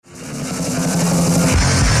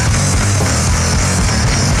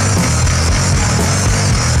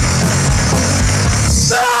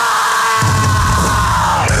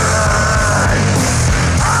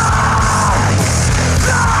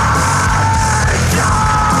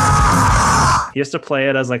has to play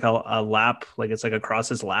it as like a lap, like it's like across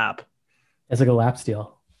his lap. It's like a lap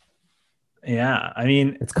steel. Yeah. I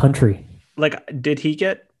mean, It's country. like, did he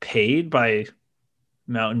get paid by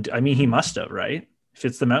Mountain Dew? I mean, he must have, right? If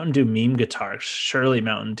it's the Mountain Dew meme guitar, surely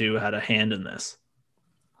Mountain Dew had a hand in this.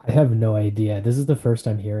 I have no idea. This is the first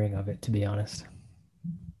I'm hearing of it, to be honest.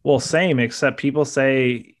 Well, same, except people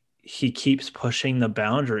say he keeps pushing the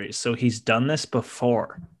boundaries. So he's done this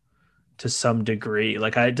before to some degree.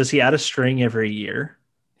 Like, does he add a string every year?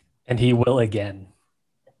 And he will again.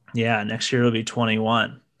 Yeah, next year it'll be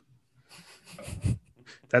 21.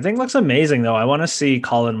 That thing looks amazing, though. I want to see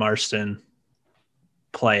Colin Marston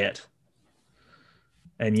play it.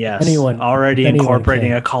 And yes, If already anyone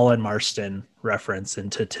incorporating a can, Colin Marston reference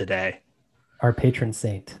into today. our patron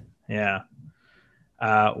saint. Yeah.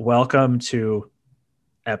 Welcome to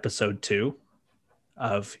episode 2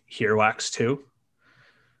 of Hearwax 2.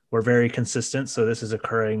 We're very consistent, so this is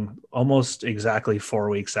occurring almost exactly 4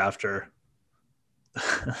 weeks after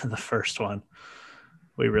the first one.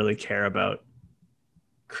 We really care about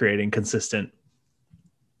creating consistent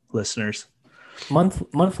listeners.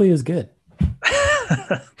 Monthly is good.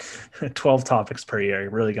 12 topics per year.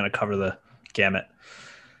 Really going to cover the gamut.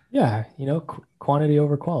 Yeah, quantity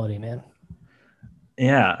over quality, man.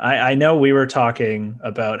 Yeah, I know we were talking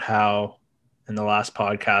about how in the last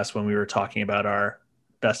podcast when we were talking about our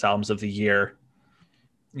best albums of the year,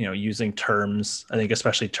 using terms, I think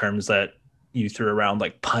especially terms that you threw around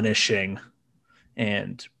like punishing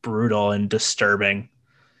and brutal and disturbing.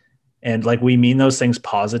 And like we mean those things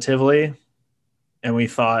positively. And we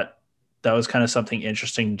thought that was kind of something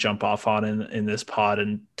interesting to jump off on in this pod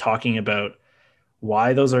and talking about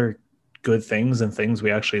why those are good things and things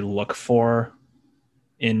we actually look for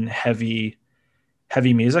in heavy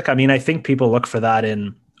music. I mean, I think people look for that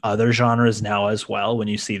in other genres now as well when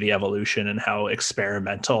you see the evolution and how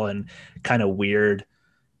experimental and kind of weird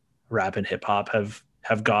rap and hip hop have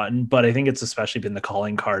gotten. But I think it's especially been the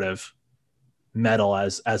calling card of metal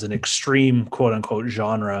as an extreme quote unquote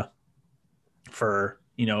genre for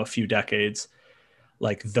a few decades.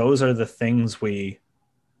 Like those are the things we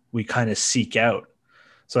kind of seek out.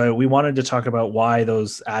 So we wanted to talk about why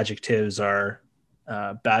those adjectives are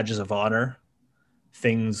badges of honor,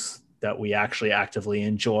 things that we actually actively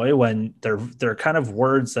enjoy when they're kind of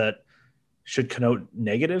words that should connote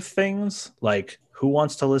negative things, like who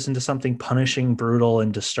wants to listen to something punishing, brutal,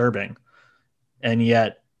 and disturbing? And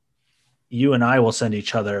yet you and I will send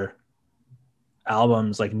each other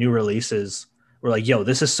albums, like new releases. We're like, yo,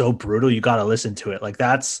 this is so brutal, you got to listen to it. Like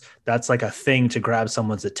that's like a thing to grab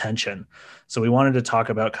someone's attention. So we wanted to talk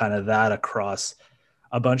about kind of that across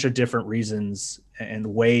a bunch of different reasons and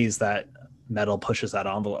ways that metal pushes that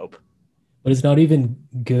envelope. But it's not even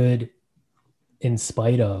good in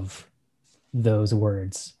spite of those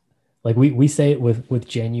words. Like we say it with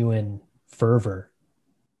genuine fervor.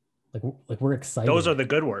 Like we're Those are excited. the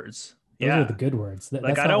good words. Those are the Yeah. good words. Like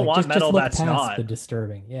That's I not don't like want just metal look that's past the not.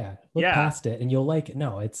 disturbing. Yeah. Look Yeah. past it and you'll like it.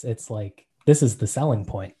 No, it's like this is the selling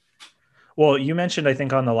point. Well, you mentioned I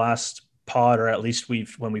think on the last pod, or at least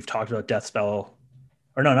we've talked about Death Spell,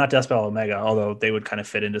 or no, not Death Spell Omega, although they would kind of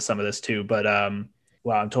fit into some of this too. But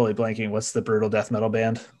wow, I'm totally blanking. What's the brutal death metal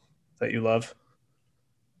band that you love?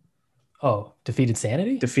 Oh, defeated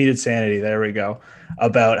sanity? Defeated Sanity. There we go.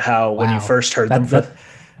 About how when you Wow. first heard them for That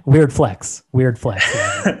weird flex. Weird flex.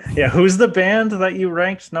 Yeah, but yeah, who's the band that you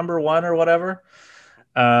ranked number one or whatever?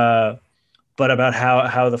 Uh, but about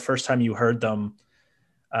how the first time you heard them,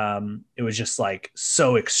 it was just like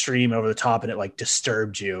so extreme over the top, and it like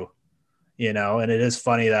disturbed you. And it is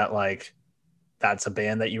funny that like that's a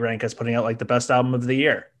band that you rank as putting out like the best album of the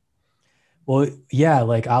year. well, yeah,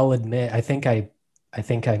 like I'll admit, I think I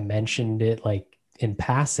mentioned it like in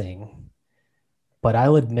passing, but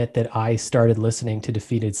I'll admit that I started listening to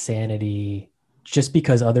Defeated Sanity just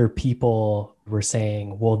because other people were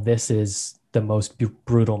saying, well, this is the most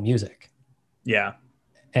brutal music. Yeah,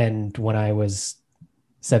 And when I was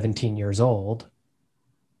 17 years old,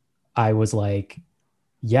 I was like,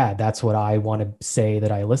 yeah, that's what I want to say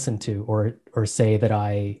that I listen to or say that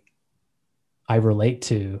I relate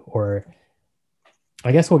to, or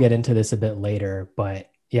I guess we'll get into this a bit later,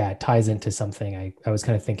 but yeah, it ties into something I was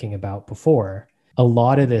kind of thinking about before. A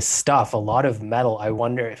lot of this stuff, a lot of metal, I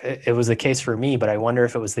wonder if it was the case for me, but I wonder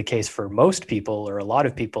if it was the case for most people or a lot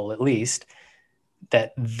of people at least,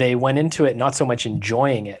 that they went into it not so much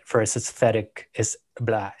enjoying it for its aesthetic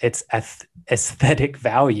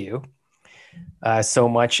value, so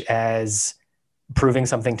much as proving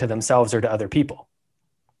something to themselves or to other people.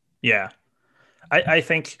 yeah. I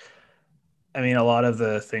think, I mean, a lot of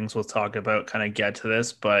the things we'll talk about kind of get to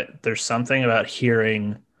this, but there's something about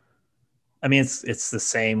hearing I mean, it's the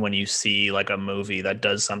same when you see like a movie that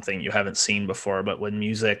does something you haven't seen before, but when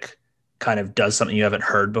music kind of does something you haven't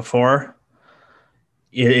heard before,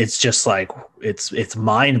 it's just like it's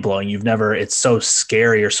mind blowing. You've never it's so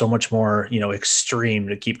scary or so much more, extreme,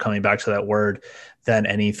 to keep coming back to that word, than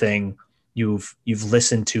anything you've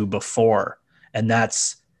listened to before. And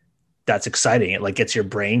that's exciting. It like gets your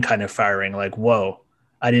brain kind of firing, like, whoa,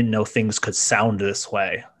 I didn't know things could sound this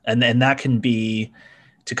way. And that can be,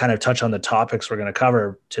 to kind of touch on the topics we're going to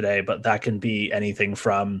cover today, but that can be anything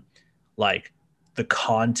from like the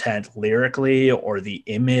content lyrically, or the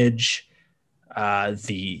image,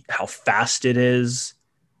 the how fast it is,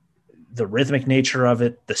 the rhythmic nature of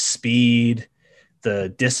it, the speed, the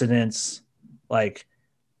dissonance. Like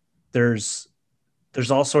there's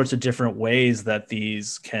all sorts of different ways that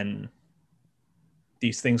these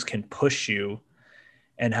things can push you,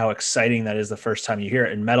 and how exciting that is the first time you hear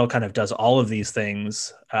it. And metal kind of does all of these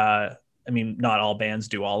things. I mean, not all bands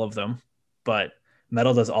do all of them, but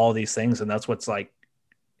metal does all of these things, and that's what's like,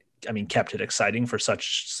 I mean, kept it exciting for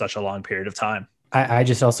such a long period of time. I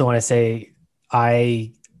just also want to say,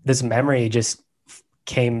 this memory just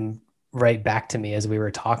came right back to me as we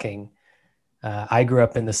were talking. I grew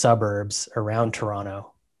up in the suburbs around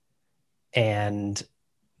Toronto, and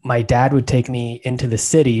my dad would take me into the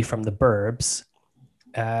city from the burbs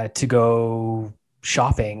to go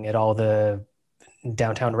shopping at all the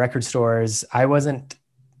downtown record stores. I wasn't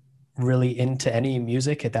really into any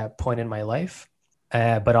music at that point in my life,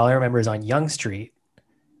 but all I remember is on Yonge Street,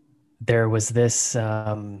 there was this,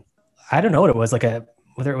 I don't know what it was,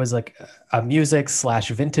 whether it was like a music /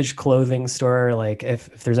 vintage clothing store. Like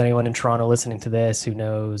if there's anyone in Toronto listening to this who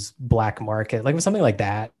knows Black Market, like it was something like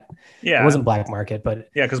that. It Yeah. wasn't Black Market, but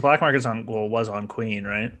Yeah. Cause Black Market's was on Queen,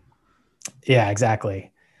 right? yeah,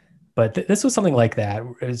 exactly. But this was something like that.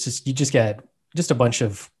 It's just, you just get just a bunch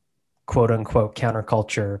of quote unquote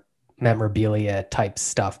counterculture memorabilia type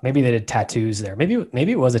stuff. Maybe they did tattoos there. Maybe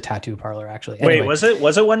it was a tattoo parlor actually. Wait, Anyway,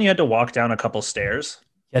 was it when you had to walk down a couple stairs?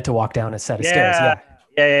 you had to walk down a set of stairs. Yeah.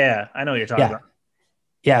 Yeah. Yeah. I know what you're talking Yeah. about.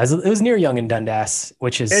 Yeah. It was near Yonge and Dundas,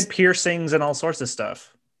 which It had is, piercings and all sorts of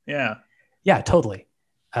stuff. Yeah. yeah, totally.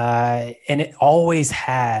 And it always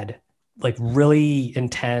had like really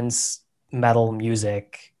intense metal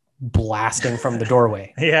music blasting from the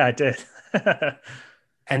doorway. Yeah, I did.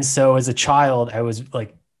 And so as a child, I was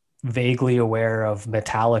like vaguely aware of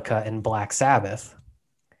Metallica and Black Sabbath.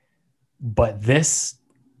 But this,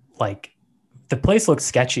 like, the place looked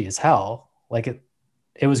sketchy as hell. Like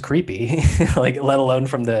it was creepy, like let alone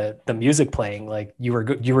from the music playing. Like you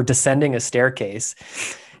were descending a staircase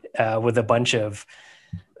with a bunch of.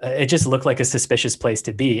 It just looked like a suspicious place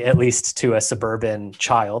to be, at least to a suburban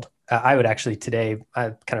child. I would actually today,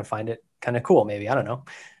 I kind of find it kind of cool, maybe, I don't know,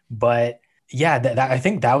 but yeah, I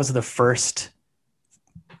think that was the first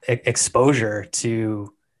exposure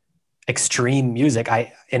to extreme music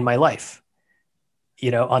in my life.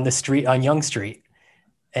 On the street on Yonge Street,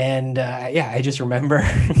 and yeah, I just remember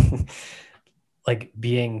like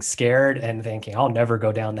being scared and thinking, I'll never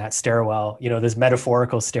go down that stairwell, this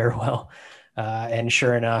metaphorical stairwell. And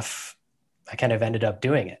sure enough, I kind of ended up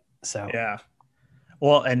doing it. So Yeah.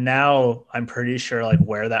 Well, and now I'm pretty sure like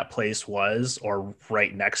where that place was, or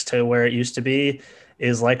right next to where it used to be,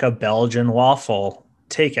 is like a Belgian waffle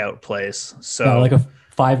takeout place. yeah, So like a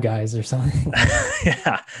Five Guys or something.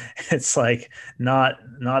 yeah, it's like not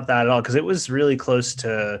that at all, because it was really close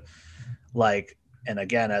to like, and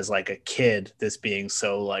again, as like a kid, this being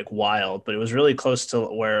so like wild, but it was really close to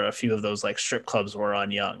where a few of those like strip clubs were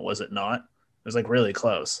on Young, was it not? It was like really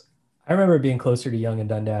close. I remember being closer to Young and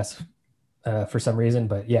Dundas for some reason,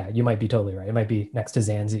 but yeah, you might be totally right. It might be next to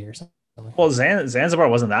Zanzi or something. Well, Zanzibar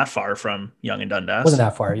wasn't that far from Young and Wasn't Dundas.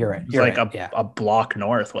 that far. You're right. It was You're like right. Yeah. a block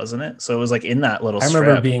north, wasn't it? So it was like in that little I remember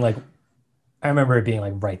it strip. being like, I remember it being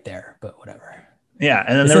like right there, but whatever. Yeah, and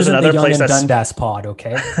then This there was isn't the another Young place and that's Dundas pod,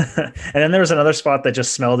 okay? and then there was another spot that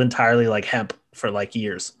just smelled entirely like hemp for like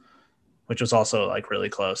years, which was also like really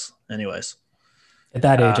close. Anyways, At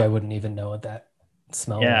that age, uh, I wouldn't even know what that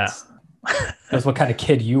smell yeah, was. That's what kind of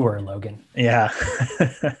kid you were, Logan. yeah,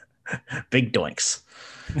 big doinks.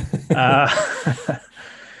 Uh,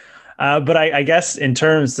 but I guess in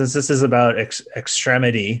terms, since this is about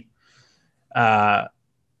extremity, uh,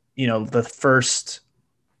 the first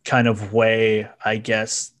kind of way, I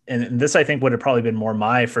guess, and this I think would have probably been more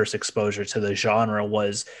my first exposure to the genre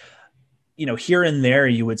was, here and there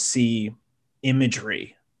you would see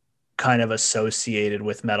imagery kind of associated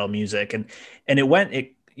with metal music, and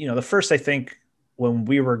the first, I think, when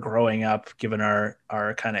we were growing up, given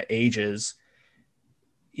our kind of ages,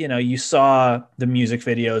 you saw the music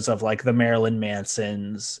videos of like the Marilyn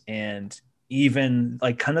Mansons and even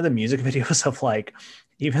like kind of the music videos of like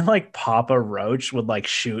even like Papa Roach would like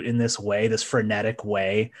shoot in this way, this frenetic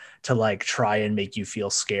way to like try and make you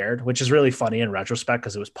feel scared, which is really funny in retrospect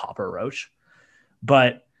because it was Papa Roach.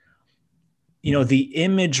 But you know, the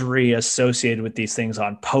imagery associated with these things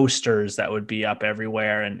on posters that would be up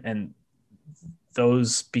everywhere, and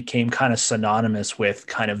those became kind of synonymous with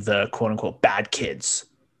kind of the quote unquote bad kids,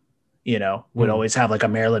 you know, would always have like a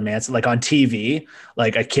Marilyn Manson, like on TV,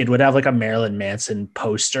 like a kid would have like a Marilyn Manson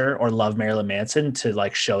poster or love Marilyn Manson to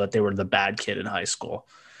like show that they were the bad kid in high school.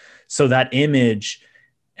 So that image,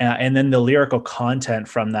 and then the lyrical content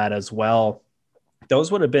from that as well,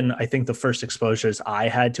 those would have been, I think, the first exposures I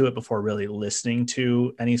had to it before really listening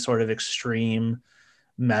to any sort of extreme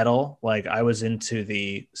metal. Like I was into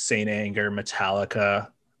the Saint Anger, Metallica,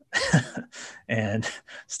 and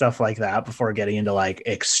stuff like that before getting into like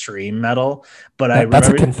extreme metal. But I That's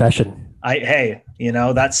a remember, confession. hey, you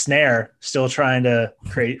know, that snare, still trying to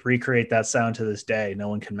recreate that sound to this day. No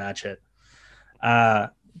one can match it.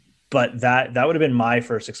 But that would have been my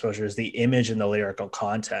first exposure, is the image and the lyrical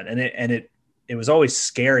content. And it was always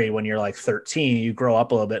scary when you're like 13, you grow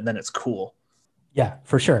up a little bit and then it's cool. Yeah,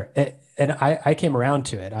 for sure. And I came around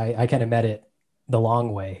to it. I kind of met it the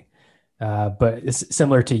long way. But it's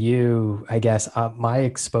similar to you, I guess. My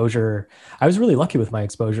exposure, I was really lucky with my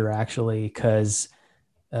exposure actually, because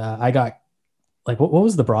I got like what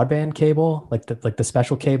was the broadband cable, like the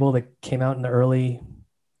special cable that came out in the early,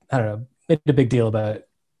 I don't know, made a big deal about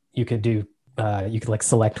you could do you could like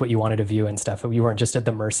select what you wanted to view and stuff. You weren't just at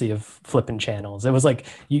the mercy of flipping channels. It was like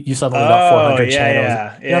you suddenly got Oh, 400 yeah, channels.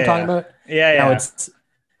 yeah, You know what I'm talking yeah, about? yeah, Now yeah. it's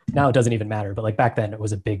now it doesn't even matter, but like back then it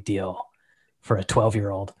was a big deal for a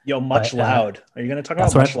 12-year-old. Yo, Much But Loud. Are you going to talk about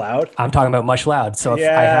that's Much what Loud? I'm talking about, much loud. So if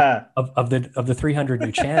I have Yeah. of the 300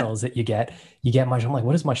 new channels that you get much. I'm like,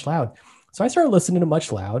 what is much loud? So I started listening to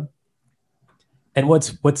much loud. And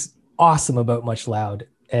what's awesome about much loud,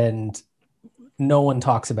 and no one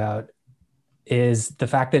talks about, is the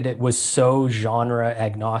fact that it was so genre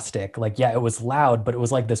agnostic. Like, yeah, it was loud, but it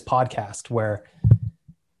was like this podcast where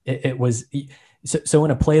it was. So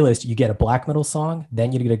in a playlist, you get a black metal song,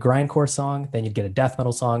 then you'd get a grindcore song, then you'd get a death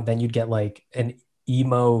metal song, then you'd get like an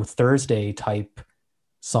emo Thursday type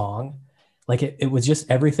song. Like it was just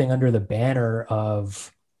everything under the banner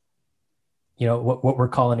of, you know, what we're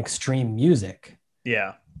calling extreme music.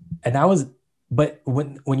 Yeah. And that was, but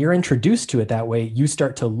when you're introduced to it that way, you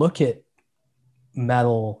start to look at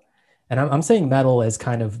metal, and I'm saying metal as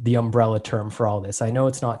kind of the umbrella term for all this. I know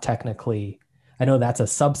it's not technically, I know that's a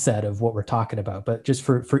subset of what we're talking about, but just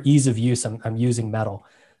for ease of use, I'm using metal.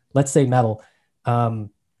 Let's say metal.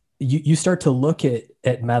 You start to look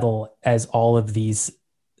at metal as all of these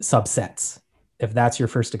subsets, if that's your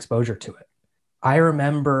first exposure to it. I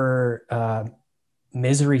remember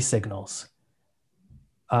Misery Signals,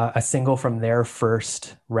 a single from their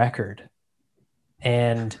first record.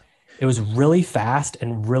 And it was really fast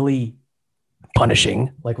and really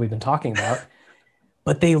punishing, like we've been talking about,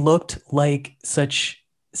 but they looked like such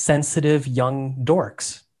sensitive young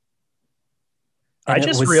dorks. I And it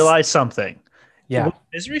just was, realized something. Was yeah,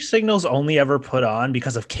 Misery Signals only ever put on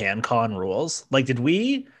because of CanCon rules? Like,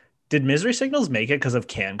 did Misery Signals make it because of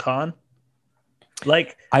CanCon?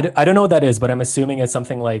 Like, I don't know what that is, but I'm assuming it's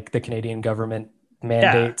something like the Canadian government yeah.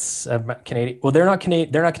 mandates of Canadian. Well, they're not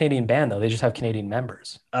Canadian band though. They just have Canadian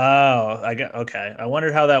members. Oh, I get okay. I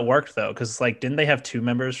wondered how that worked though, because like, didn't they have two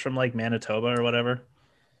members from like Manitoba or whatever?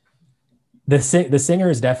 The singer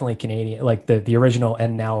is definitely Canadian, like the original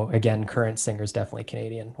and now again current singer is definitely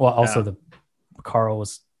Canadian. Well, also Oh, the Carl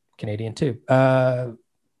was Canadian too. And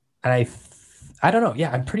I don't know.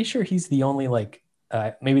 Yeah, I'm pretty sure he's the only like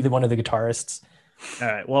maybe the one of the guitarists all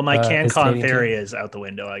right. Well, my is CanCon Canadian too. theory is out the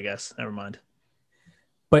window, I guess. Never mind.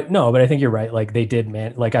 But no, but I think you're right. Like they did,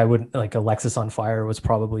 man. Like I would like Alexis on Fire was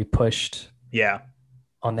probably pushed Yeah.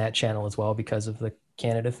 on that channel as well because of the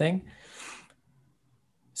Canada thing.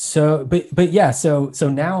 So, but yeah, so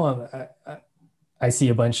now I see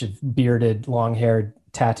a bunch of bearded, long-haired,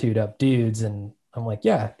 tattooed up dudes, and I'm like,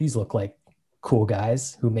 yeah, these look like cool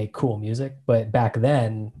guys who make cool music. But back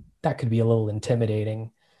then, that could be a little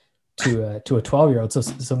intimidating to a 12-year-old.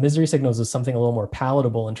 So Misery Signals was something a little more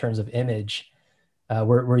palatable in terms of image,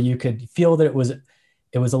 where you could feel that it was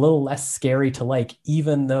a little less scary to like,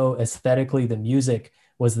 even though aesthetically the music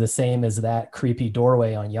was the same as that creepy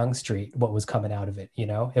doorway on Yonge Street. What was coming out of it, you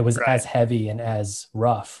know, it was Right. as heavy and as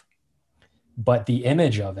rough, but the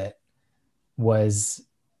image of it was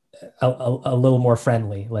a little more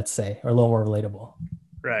friendly, let's say, or a little more relatable.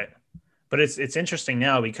 Right. But it's interesting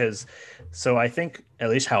now because so I think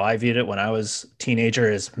at least how I viewed it when I was a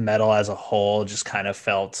teenager is metal as a whole just kind of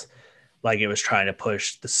felt like it was trying to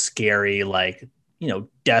push the scary, like,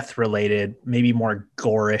 death related, maybe more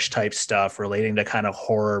gorish type stuff relating to kind of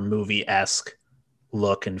horror movie-esque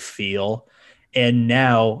look and feel. And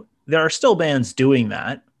now there are still bands doing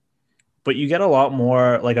that, but you get a lot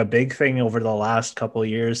more, like a big thing over the last couple of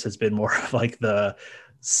years has been more of like the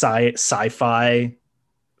sci-fi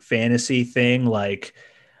fantasy thing, like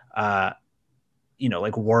uh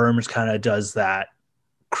like Worms kind of does that.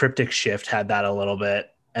 Cryptic Shift had that a little bit.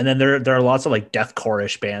 And then there are lots of like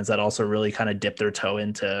deathcore-ish bands that also really kind of dip their toe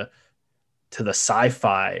into the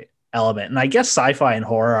sci-fi element. And I guess sci-fi and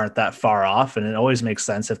horror aren't that far off, and it always makes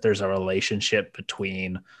sense if there's a relationship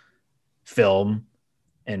between film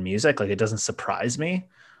and music. Like, it doesn't surprise me,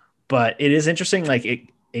 but it is interesting. Like,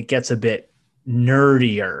 it gets a bit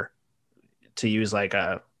nerdier, to use like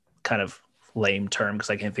a kind of lame term because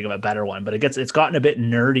I can't think of a better one, but it's gotten a bit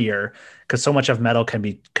nerdier because so much of metal can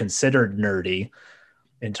be considered nerdy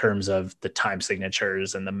in terms of the time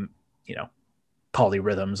signatures and the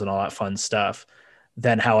polyrhythms and all that fun stuff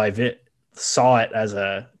than how saw it as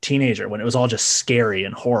a teenager when it was all just scary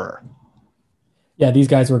and horror. Yeah, these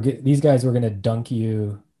guys were going to dunk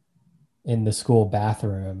you in the school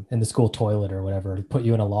bathroom, in the school toilet or whatever, put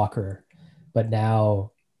you in a locker. But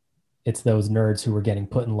now it's those nerds who were getting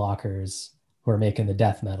put in lockers who are making the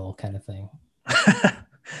death metal kind of thing.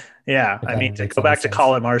 Yeah, I mean, to go back to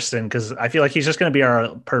Colin Marston, because I feel like he's just going to be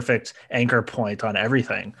our perfect anchor point on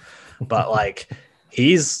everything. But like,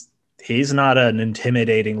 he's not an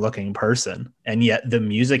intimidating looking person, and yet the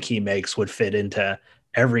music he makes would fit into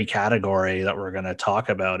every category that we're going to talk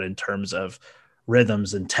about in terms of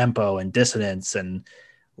rhythms and tempo and dissonance and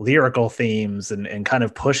lyrical themes, and kind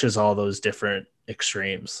of pushes all those different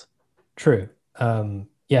extremes. True.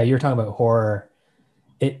 Yeah, you're talking about horror.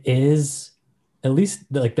 It is at least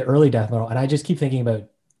like the early death metal, and I just keep thinking about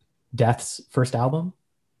Death's first album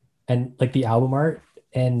and like the album art.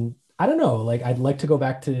 And I don't know, like I'd like to go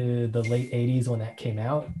back to the late 80s when that came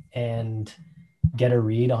out and get a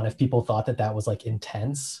read on if people thought that was like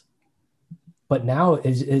intense. But now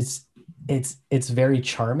it's very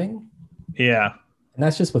charming. Yeah. And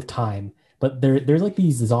that's just with time. But there's like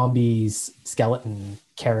these zombies, skeleton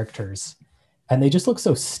characters, and they just look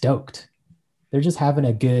so stoked. They're just having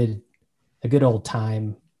a good old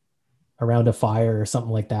time around a fire or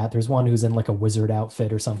something like that. There's one who's in like a wizard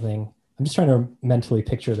outfit or something. I'm just trying to mentally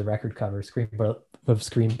picture the record cover, Scream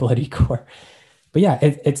Bloody Gore. But yeah,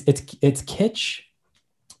 it's kitsch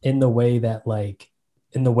in the way that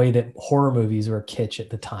horror movies were kitsch at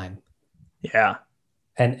the time. Yeah.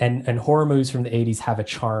 And horror movies from the 80s have a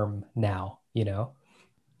charm now,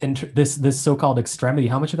 And this so-called extremity,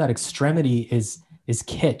 how much of that extremity is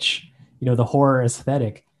kitsch, the horror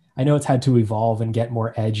aesthetic. I know it's had to evolve and get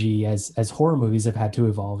more edgy as horror movies have had to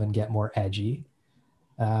evolve and get more edgy.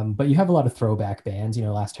 But you have a lot of throwback bands.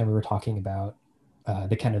 Last time we were talking about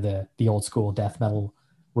the kind of the old school death metal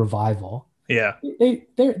revival. Yeah.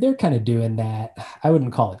 They're kind of doing that. I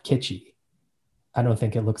wouldn't call it kitschy. I don't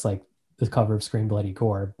think it looks like the cover of Scream Bloody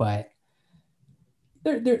Gore, but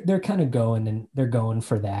they're kind of going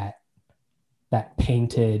for that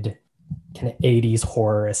painted kind of 80s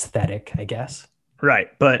horror aesthetic, I guess. Right.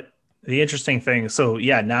 But the interesting thing, so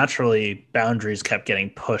yeah, naturally boundaries kept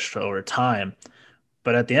getting pushed over time.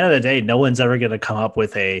 But at the end of the day, no one's ever going to come up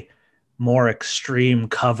with a more extreme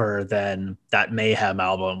cover than that Mayhem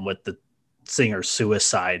album with the singer's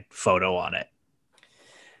suicide photo on it.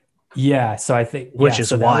 Yeah. So I think, which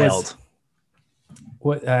is wild.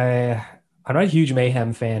 I'm not a huge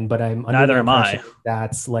Mayhem fan, but I'm under neither am I.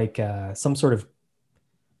 That's like some sort of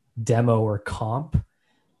demo or comp,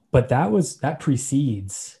 but that would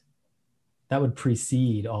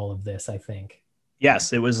precede all of this, I think.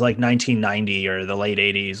 Yes, it was like 1990 or the late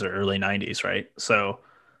 80s or early 90s, right? So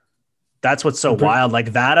that's what's so wild.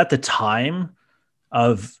 Like that at the time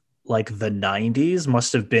of like the 90s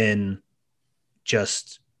must have been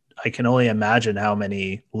just, I can only imagine how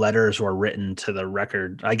many letters were written to the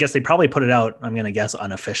record. I guess they probably put it out, I'm going to guess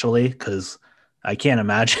unofficially, because I can't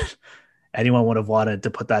imagine anyone would have wanted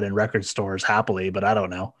to put that in record stores happily, but I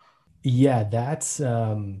don't know. Yeah, that's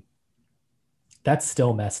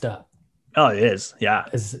still messed up. Oh, it is. Yeah.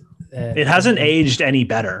 It hasn't aged any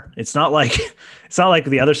better. It's not like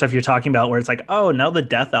the other stuff you're talking about where it's like, oh, now the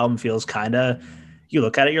Death album feels kind of, you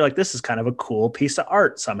look at it, you're like, this is kind of a cool piece of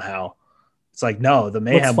art somehow. It's like, no, the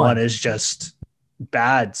Mayhem one is just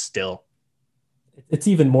bad still. It's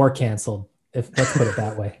even more canceled, let's put it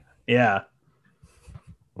that way. Yeah.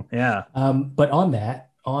 Yeah. But on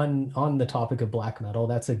the topic of black metal,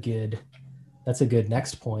 that's a good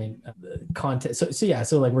next point. Content.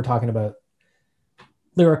 So like we're talking about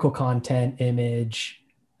lyrical content, image,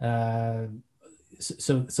 So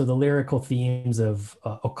the lyrical themes of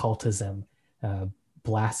occultism,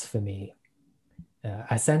 blasphemy,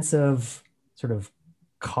 a sense of sort of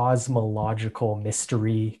cosmological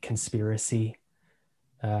mystery, conspiracy,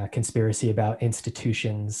 conspiracy about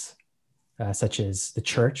institutions such as the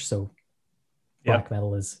church. So black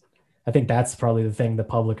metal is, I think that's probably the thing the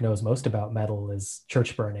public knows most about metal is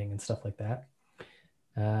church burning and stuff like that.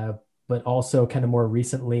 But also kind of more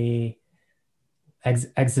recently,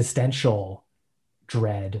 existential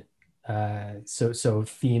dread. So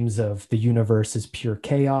themes of the universe is pure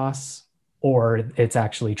chaos, or it's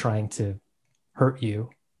actually trying to hurt you.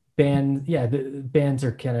 The bands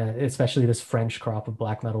are kind of, especially this French crop of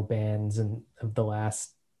black metal bands and of the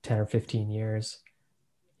last 10 or 15 years.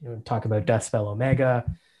 Talk about Deathspell Omega.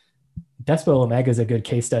 Deathspell Omega is a good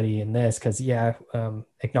case study in this because,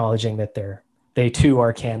 acknowledging that they too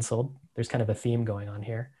are canceled. There's kind of a theme going on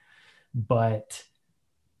here, but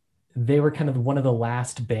they were kind of one of the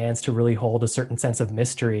last bands to really hold a certain sense of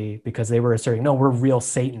mystery because they were asserting, no, we're real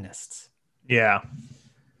Satanists. Yeah.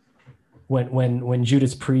 When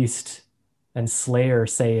Judas Priest and Slayer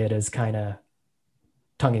say it as kind of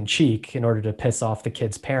tongue in cheek in order to piss off the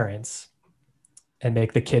kid's parents and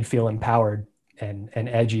make the kid feel empowered and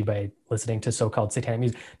edgy by listening to so-called satanic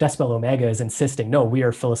music, Deathspell Omega is insisting, no, we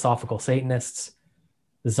are philosophical Satanists.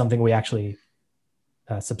 This is something we actually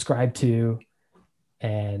subscribe to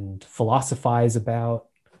and philosophize about,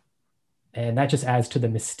 and that just adds to the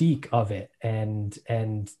mystique of it. And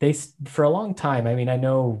they, for a long time, I mean, I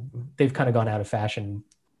know they've kind of gone out of fashion.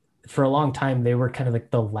 For a long time, they were kind of like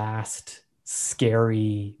the last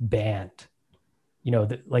scary band,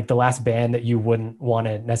 like the last band that you wouldn't want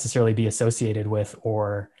to necessarily be associated with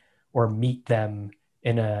or meet them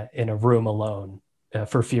in a room alone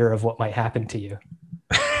for fear of what might happen to you.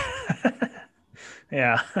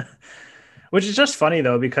 Yeah. Which is just funny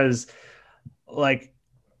though, because black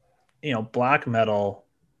metal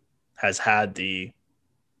has had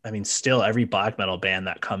still every black metal band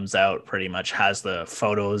that comes out pretty much has the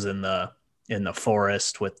photos in the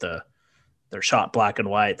forest with they're shot black and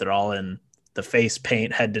white. They're all in the face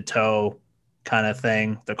paint, head to toe kind of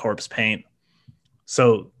thing, the corpse paint.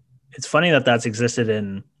 So it's funny that that's existed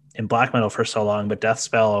in black metal for so long, but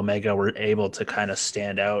Deathspell Omega were able to kind of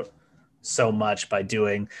stand out so much by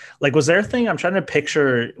doing, was there a thing, I'm trying to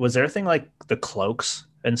picture, was there a thing like the cloaks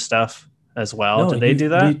and stuff as well? No, did they do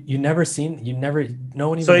that? No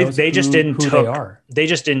one even knows they just didn't who they are. They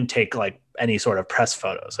just didn't take any sort of press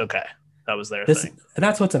photos. Okay. That was their thing. And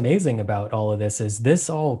that's what's amazing about all of this is this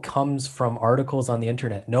all comes from articles on the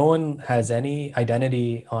internet. No one has any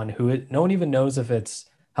identity on who it, no one even knows if it's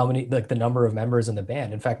how many, the number of members in the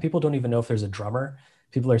band. In fact, people don't even know if there's a drummer.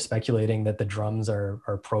 People are speculating that the drums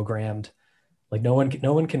are programmed. No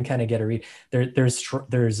one can kind of get a read. There's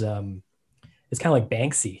it's kind of like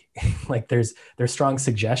Banksy. there's strong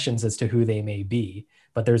suggestions as to who they may be,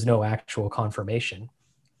 but there's no actual confirmation.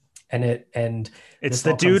 And it's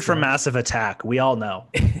the dude from Massive Attack. We all know.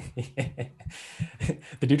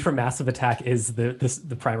 The dude from Massive Attack is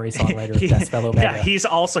the primary songwriter of Deathspell Omega. Yeah, he's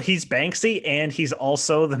Banksy, and he's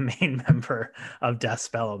also the main member of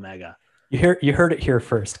Deathspell Omega. You heard it here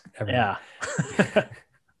first, everyone.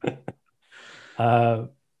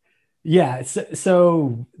 Yeah.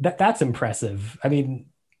 So that's impressive. I mean,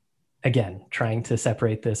 again, trying to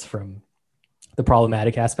separate this from the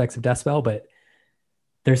problematic aspects of Deathspell, but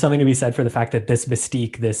there's something to be said for the fact that this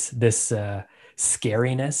mystique, this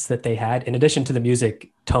scariness that they had, in addition to the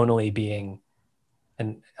music tonally being,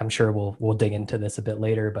 and I'm sure we'll dig into this a bit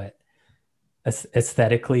later, but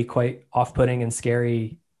aesthetically quite off-putting and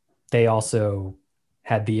scary, they also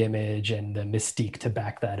had the image and the mystique to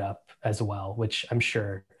back that up as well, which I'm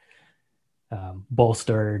sure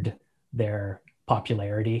bolstered their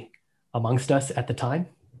popularity amongst us at the time.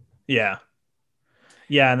 Yeah.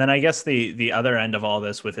 Yeah, and then I guess the other end of all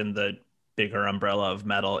this within the bigger umbrella of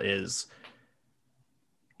metal is,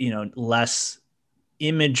 less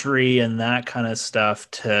imagery and that kind of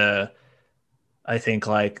stuff to, I think,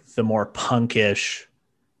 the more punkish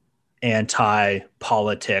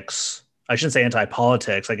anti-politics. I shouldn't say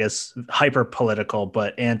anti-politics, I guess hyper-political,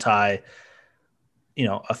 but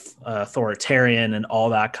authoritarian and all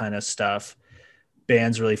that kind of stuff.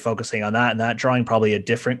 Bands really focusing on that, and that drawing probably a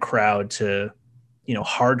different crowd to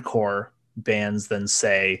hardcore bands than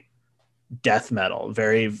say death metal.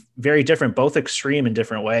 Very, very different, both extreme in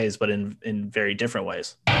different ways, but in very different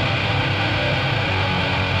ways. They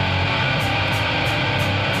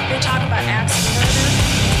talk about acts of murder,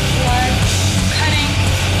 blood, cutting,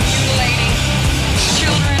 mutilating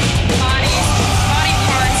children, body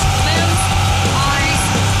parts, limbs, eyes,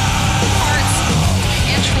 hearts,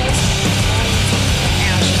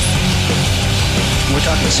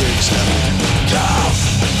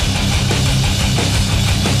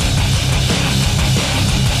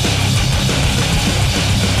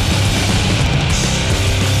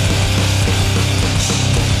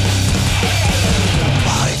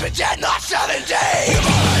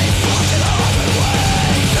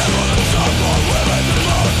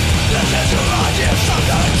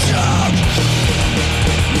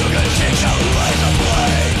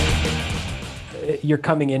 You're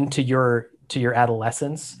coming into your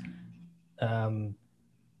adolescence.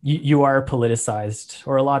 You are politicized,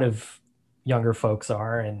 or a lot of younger folks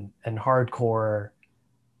are, and hardcore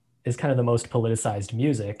is kind of the most politicized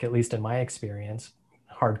music, at least in my experience.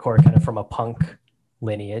 Hardcore kind of from a punk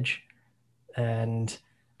lineage, and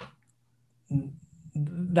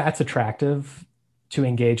that's attractive to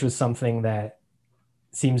engage with something that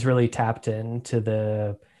seems really tapped into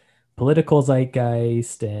the political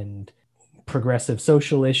zeitgeist and progressive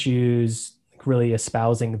social issues, really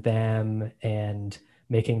espousing them and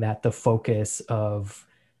making that the focus of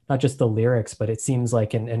not just the lyrics, but it seems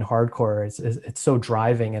like in hardcore, it's so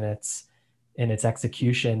driving in its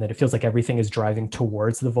execution that it feels like everything is driving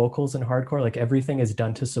towards the vocals in hardcore. Like everything is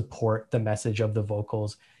done to support the message of the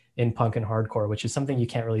vocals in punk and hardcore, which is something you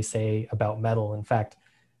can't really say about metal. In fact,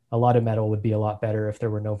 a lot of metal would be a lot better if there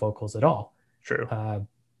were no vocals at all. True.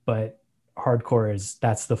 But hardcore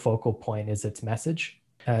that's the focal point, is its message.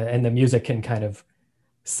 And the music can kind of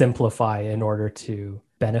simplify in order to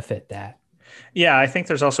benefit that. Yeah, I think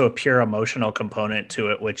there's also a pure emotional component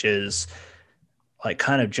to it, which is like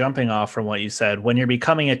kind of jumping off from what you said. When you're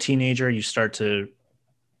becoming a teenager, you start to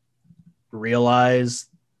realize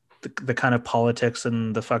the kind of politics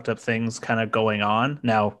and the fucked up things kind of going on.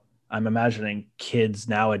 Now, I'm imagining kids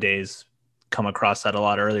nowadays come across that a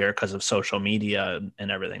lot earlier because of social media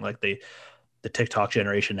and everything. Like the TikTok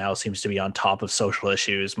generation now seems to be on top of social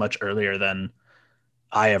issues much earlier than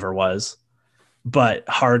I ever was. But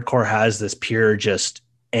hardcore has this pure just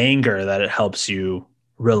anger that it helps you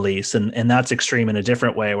release. And that's extreme in a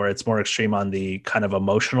different way, where it's more extreme on the kind of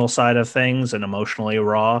emotional side of things and emotionally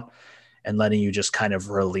raw, and letting you just kind of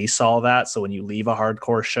release all that. So when you leave a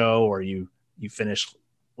hardcore show or you finish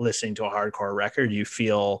listening to a hardcore record, you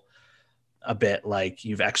feel a bit like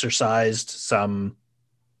you've exercised some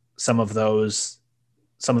of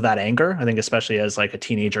that anger. I think especially as like a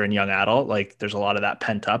teenager and young adult, like there's a lot of that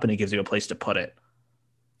pent up, and it gives you a place to put it.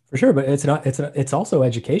 For sure, but it's also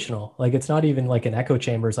educational. Like it's not even like an echo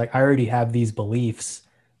chamber. It's like, I already have these beliefs.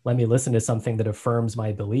 Let me listen to something that affirms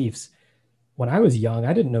my beliefs. When I was young,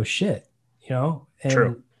 I didn't know shit, And,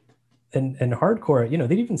 True. And hardcore,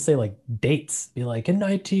 they'd even say like dates, be like, in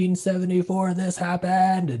 1974 this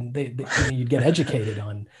happened, and you'd get educated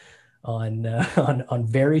on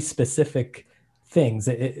very specific things.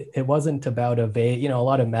 It wasn't about a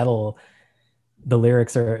lot of metal, the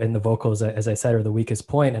lyrics are, and the vocals, as I said, are the weakest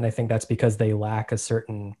point, and I think that's because they lack a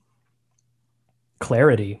certain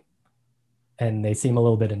clarity, and they seem a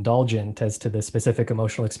little bit indulgent as to the specific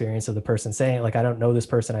emotional experience of the person saying it. Like, I don't know this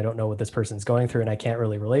person, I don't know what this person's going through, and I can't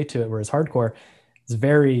really relate to it. Whereas hardcore is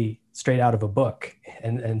very straight out of a book,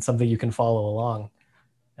 and something you can follow along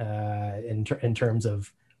in terms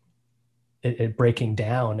of it breaking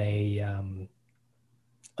down a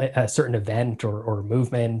certain event or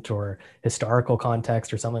movement or historical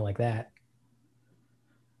context or something like that.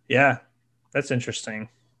 Yeah, that's interesting.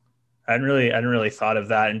 I hadn't really thought of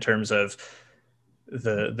that in terms of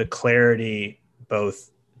the clarity,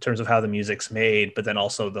 both in terms of how the music's made, but then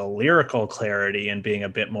also the lyrical clarity and being a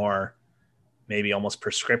bit more maybe almost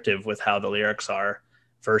prescriptive with how the lyrics are,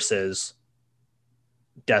 versus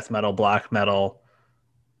death metal, black metal.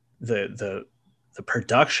 The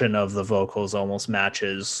production of the vocals almost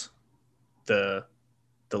matches the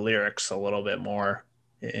lyrics a little bit more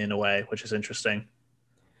in a way, which is interesting.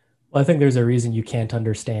 Well, I think there's a reason you can't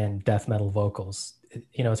understand death metal vocals.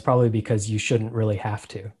 It's probably because you shouldn't really have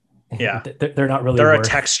to. Yeah. They're not really. They're a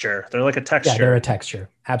texture. They're like a texture. Yeah, they're a texture.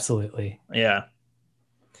 Absolutely. Yeah.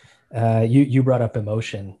 You brought up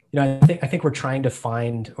emotion. I think we're trying to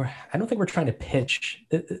find, or I don't think we're trying to pitch.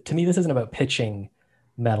 To me, this isn't about pitching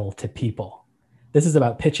metal to people. This is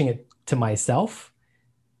about pitching it to myself,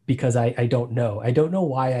 because I don't know. I don't know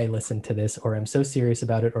why I listen to this, or I'm so serious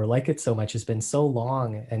about it, or like it so much. It's been so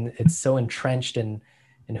long, and it's so entrenched in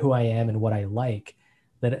who I am and what I like,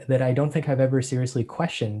 that I don't think I've ever seriously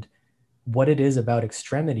questioned what it is about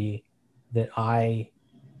Extremity that I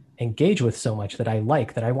engage with so much, that I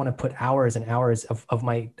like, that I want to put hours and hours of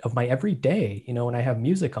my every day. When I have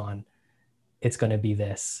music on, it's going to be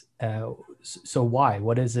this. So why?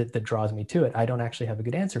 What is it that draws me to it? I don't actually have a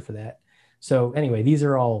good answer for that. So anyway, these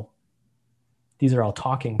are all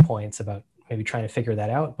talking points about maybe trying to figure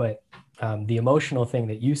that out. But the emotional thing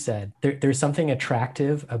that you said, there's something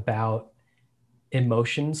attractive about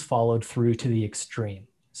emotions followed through to the extreme.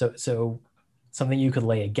 So something you could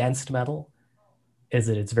lay against metal is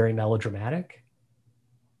that it's very melodramatic,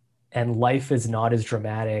 and life is not as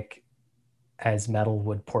dramatic as metal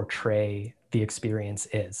would portray the experience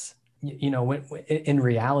is. In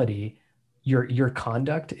reality, your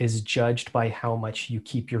conduct is judged by how much you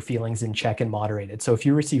keep your feelings in check and moderated. So if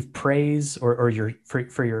you receive praise or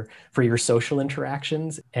for your social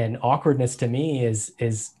interactions, and awkwardness to me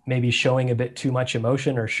is maybe showing a bit too much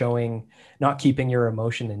emotion, or showing not keeping your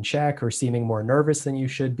emotion in check, or seeming more nervous than you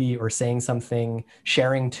should be, or saying something,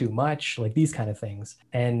 sharing too much, like these kind of things.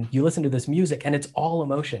 And you listen to this music and it's all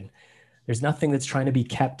emotion. There's nothing that's trying to be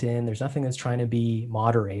kept in. There's nothing that's trying to be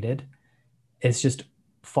moderated. It's just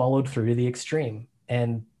followed through to the extreme.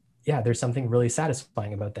 And yeah, there's something really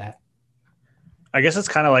satisfying about that. I guess it's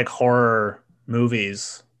kind of like horror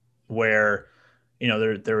movies where,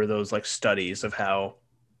 there were those like studies of how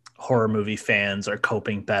horror movie fans are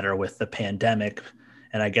coping better with the pandemic.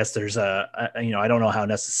 And I guess there's I don't know how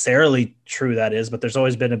necessarily true that is, but there's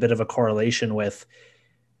always been a bit of a correlation with,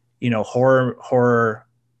 horror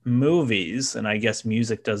movies. And I guess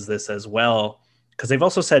music does this as well, because they've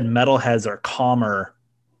also said metalheads are calmer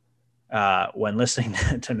when listening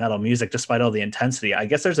to metal music, despite all the intensity. I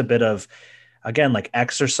guess there's a bit of, again, like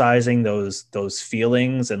exercising those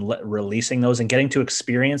feelings and releasing those and getting to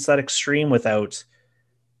experience that extreme without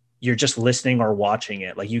you're just listening or watching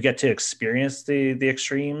it. Like you get to experience the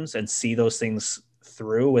extremes and see those things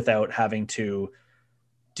through without having to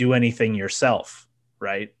do anything yourself.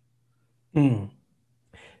 Right.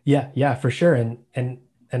 Yeah, for sure.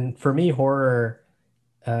 And for me, horror,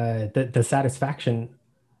 the satisfaction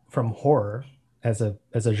from horror as a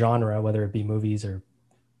genre, whether it be movies or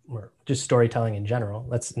just storytelling in general,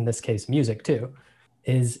 let's in this case music too,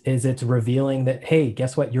 is it's revealing that, hey,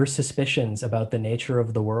 guess what, your suspicions about the nature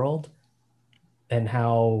of the world and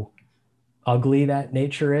how ugly that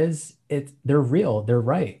nature is, they're real, they're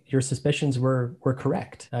right, your suspicions were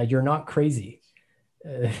correct, you're not crazy,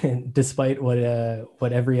 despite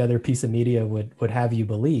what every other piece of media would have you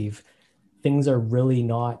believe. Things are really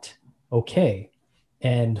not okay.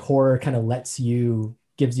 And horror kind of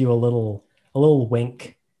gives you a little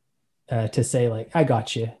wink, to say like, I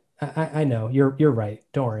got you. I know you're right.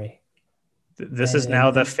 Don't worry. This is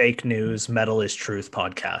now the fake news metal is truth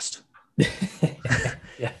podcast.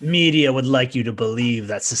 Yeah. Media would like you to believe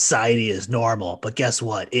that society is normal, but guess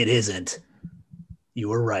what? It isn't. You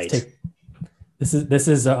were right. This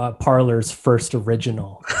is Parler's first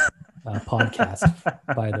original podcast,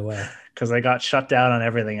 by the way. Because I got shut down on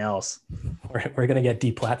everything else. We're gonna get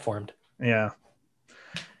deplatformed. Yeah.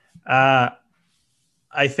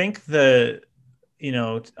 I think one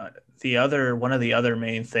of the other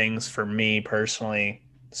main things for me personally,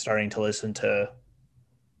 starting to listen to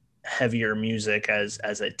heavier music as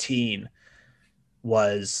a teen,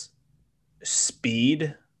 was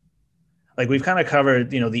speed. Like we've kind of covered,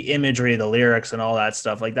 the imagery, the lyrics and all that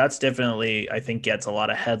stuff. Like that's definitely, I think, gets a lot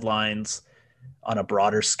of headlines on a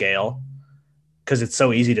broader scale because it's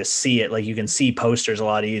so easy to see it. Like you can see posters a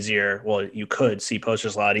lot easier. Well, you could see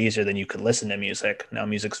posters a lot easier than you could listen to music. Now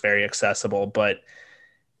music's very accessible, but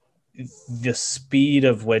the speed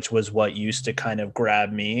of which was what used to kind of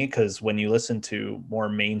grab me, because when you listen to more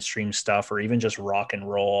mainstream stuff or even just rock and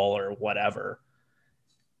roll or whatever,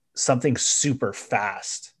 something super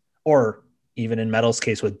fast, or even in metal's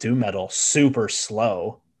case with doom metal, super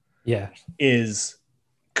slow,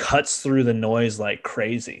 cuts through the noise like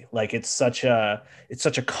crazy. Like it's such a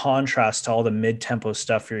contrast to all the mid-tempo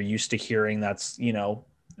stuff you're used to hearing that's,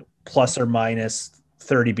 plus or minus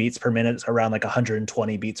 30 beats per minute, around like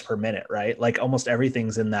 120 beats per minute, right? Like almost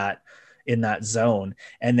everything's in that zone.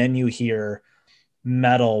 And then you hear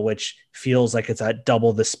metal, which feels like it's at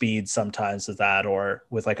double the speed sometimes of that, or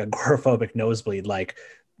with like Agoraphobic Nosebleed, like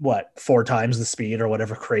 4 times the speed or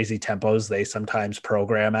whatever crazy tempos they sometimes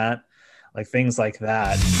program at, like things like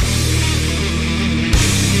that.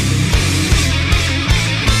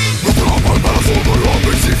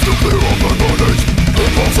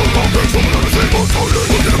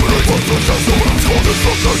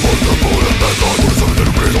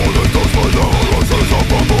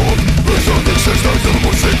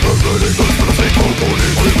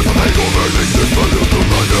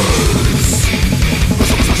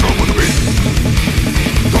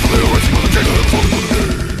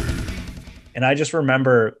 And I just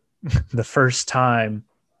remember the first time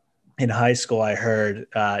in high school I heard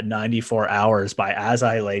 94 Hours by As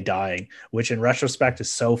I Lay Dying, which in retrospect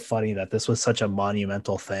is so funny that this was such a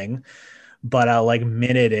monumental thing. but like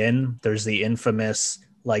minute in, there's the infamous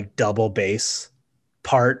like double bass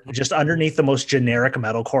part just underneath the most generic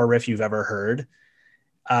metalcore riff you've ever heard.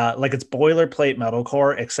 Like it's boilerplate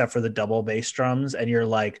metalcore except for the double bass drums, and you're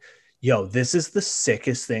like, yo, this is the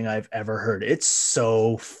sickest thing I've ever heard. It's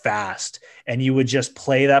so fast. And you would just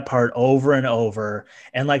play that part over and over.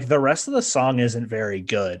 And like the rest of the song isn't very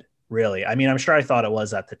good, really. I mean, I'm sure I thought it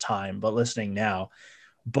was at the time, but listening now,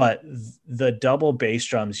 but the double bass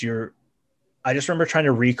drums, I just remember trying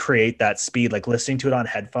to recreate that speed, like listening to it on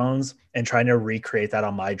headphones and trying to recreate that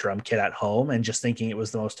on my drum kit at home and just thinking it was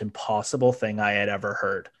the most impossible thing I had ever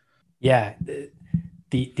heard. Yeah.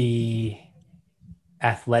 The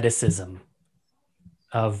athleticism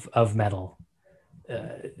of metal,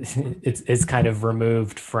 it's kind of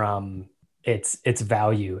removed from its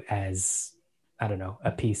value as, I don't know,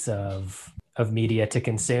 a piece of media to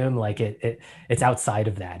consume. Like it's outside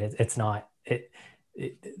of that. It's not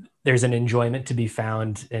there's an enjoyment to be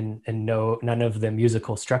found in none of the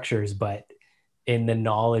musical structures, but in the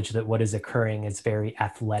knowledge that what is occurring is very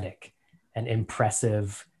athletic and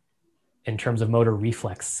impressive in terms of motor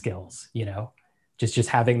reflex skills, just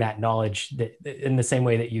having that knowledge, that in the same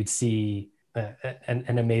way that you'd see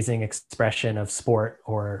an amazing expression of sport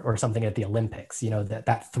or something at the Olympics,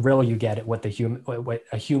 that thrill you get at what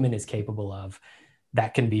a human is capable of,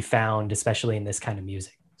 that can be found, especially in this kind of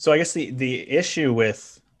music. So I guess the issue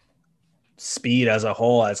with speed as a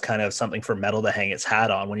whole as kind of something for metal to hang its hat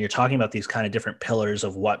on, when you're talking about these kind of different pillars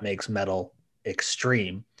of what makes metal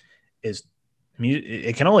extreme, is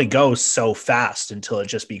it can only go so fast until it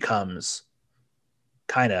just becomes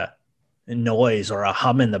kind of noise or a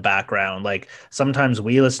hum in the background. Like sometimes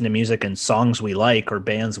we listen to music and songs we like or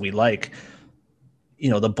bands we like,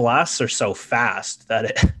 the blasts are so fast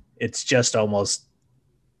that it's just almost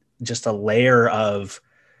just a layer of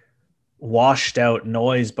washed out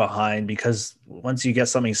noise behind, because once you get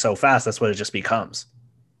something so fast, that's what it just becomes.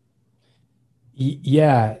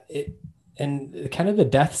 Yeah. And kind of the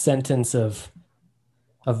death sentence of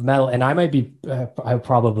metal, and I'll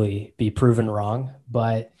probably be proven wrong,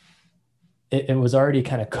 but it was already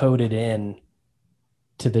kind of coded in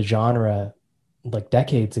to the genre like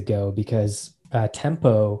decades ago, because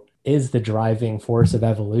tempo is the driving force of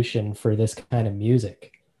evolution for this kind of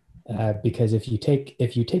music. Because if you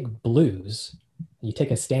take blues, you take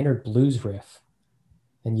a standard blues riff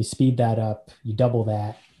and you speed that up, you double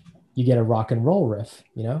that, you get a rock and roll riff,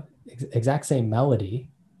 exact same melody.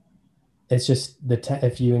 It's just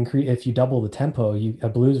if you double the tempo, a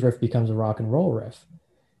blues riff becomes a rock and roll riff.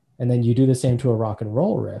 And then you do the same to a rock and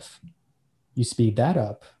roll riff. You speed that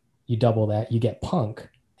up, you double that, you get punk.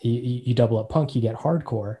 You double up punk, you get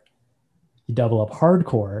hardcore. You double up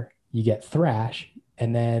hardcore, you get thrash.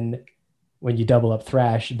 And then when you double up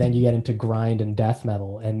thrash, then you get into grind and death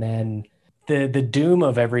metal. And then the doom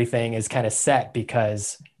of everything is kind of set,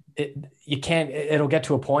 because it'll get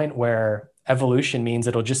to a point where evolution means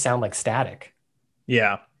it'll just sound like static.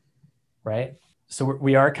 Yeah. Right. So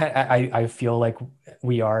we are kind of, I feel like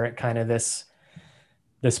we are at kind of this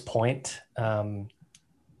point,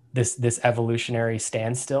 this evolutionary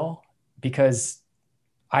standstill, because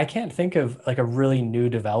I can't think of like a really new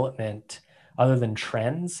development other than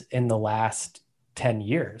trends in the last 10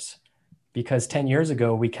 years, because 10 years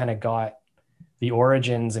ago, we kind of got the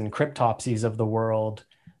origins and cryptopsies of the world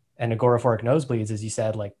and agoraphobic nosebleeds, as you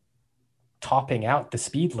said, like topping out the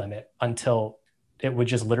speed limit until it would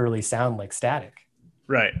just literally sound like static.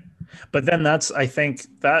 Right. But then I think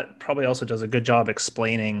that probably also does a good job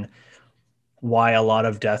explaining why a lot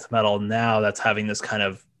of death metal now that's having this kind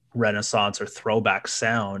of renaissance or throwback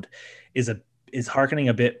sound is hearkening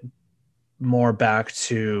a bit more back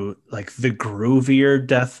to like the groovier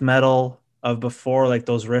death metal of before, like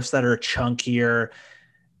those riffs that are chunkier,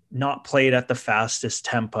 not played at the fastest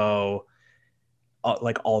tempo,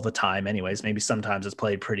 like all the time anyways. Maybe sometimes it's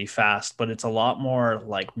played pretty fast, but it's a lot more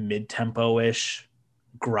like mid-tempo-ish,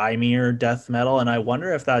 grimier death metal. And I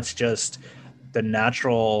wonder if that's just the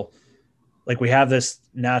natural, like we have this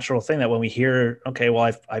natural thing that when we hear, okay,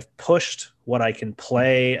 well, I've pushed what I can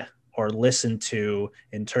play or listen to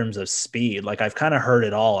in terms of speed. Like I've kind of heard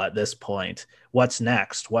it all at this point. What's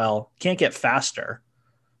next? Well, can't get faster.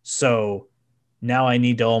 So now I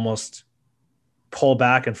need to almost pull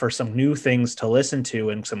back, and for some new things to listen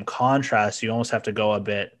to and some contrast, you almost have to go a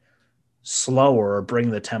bit slower or bring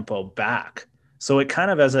the tempo back. So it kind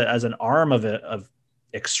of as an arm of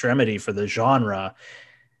extremity for the genre,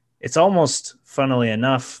 it's almost, funnily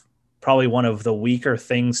enough, probably one of the weaker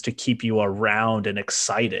things to keep you around and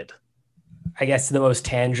excited. I guess the most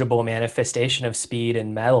tangible manifestation of speed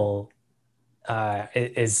in metal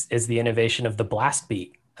is the innovation of the blast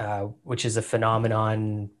beat, which is a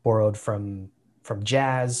phenomenon borrowed from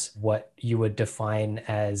jazz, what you would define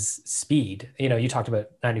as speed. You know, you talked about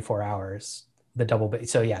 94 hours, the double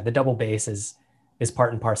bass. So yeah, the double bass is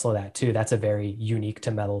part and parcel of that too. That's a very unique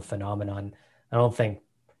to metal phenomenon. I don't think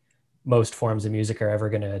most forms of music are ever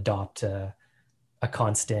going to adopt a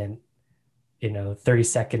constant,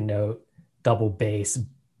 30-second note double bass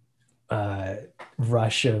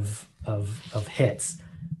rush of hits.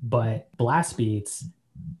 But blast beats,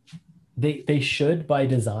 they should by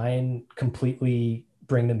design completely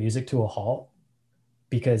bring the music to a halt,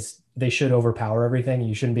 because they should overpower everything.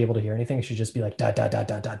 You shouldn't be able to hear anything. It should just be like da da da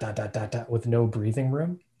da da da da da da with no breathing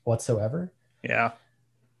room whatsoever. Yeah.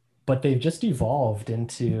 But they've just evolved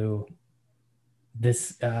into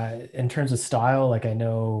this in terms of style. Like, I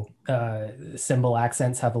know cymbal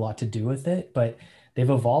accents have a lot to do with it, but they've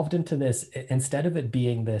evolved into this. Instead of it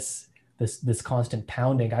being this constant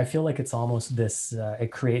pounding, I feel like it's almost this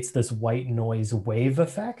it creates this white noise wave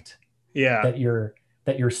effect Yeah. that you're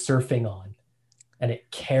surfing on, and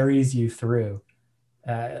it carries you through.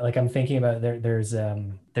 Like, I'm thinking about there's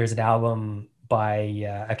an album by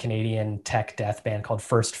a Canadian tech death band called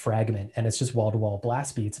First Fragment, and it's just wall-to-wall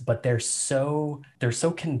blast beats, but they're so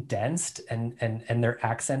condensed and they're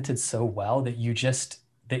accented so well that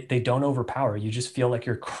they don't overpower. You just feel like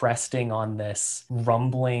you're cresting on this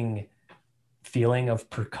rumbling feeling of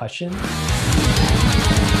percussion.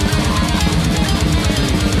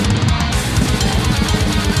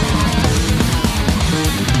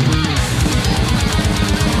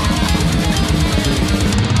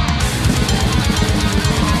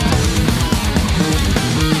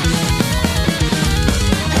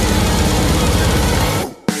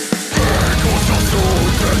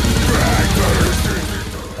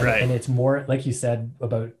 Right. And it's more, like you said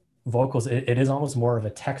about vocals, it is almost more of a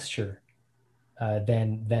texture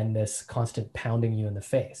than this constant pounding you in the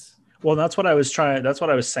face. Well, that's what I was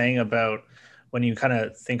saying about when you kind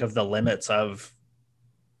of think of the limits of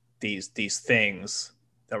these things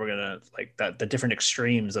that we're gonna like, that the different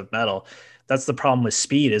extremes of metal. That's the problem with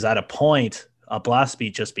speed, is at a point a blast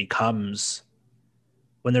beat just becomes,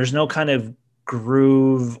 when there's no kind of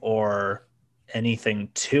groove or anything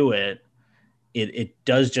to it, it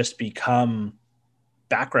does just become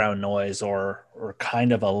background noise or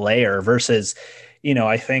kind of a layer versus,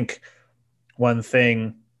 I think one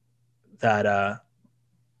thing that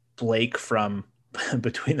Blake from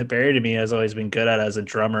Between the Buried and Me has always been good at as a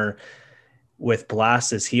drummer with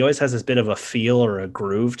blasts is he always has this bit of a feel or a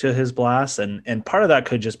groove to his blasts, and part of that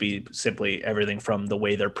could just be simply everything from the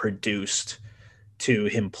way they're produced to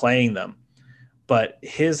him playing them. But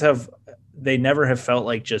they never have felt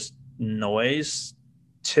like just noise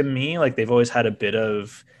to me. Like, they've always had a bit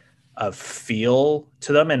of feel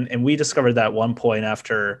to them, and we discovered that one point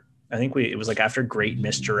after, I think it was like after Great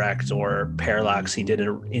Misdirect or Parallax, he did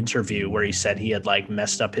an interview where he said he had like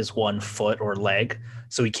messed up his one foot or leg,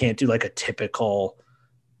 so he can't do like a typical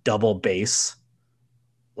double bass,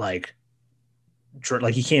 like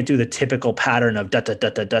he can't do the typical pattern of da da da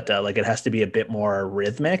da da da. Like, it has to be a bit more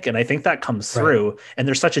rhythmic, and I think that comes through. Right. And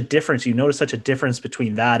there's such a difference. You notice such a difference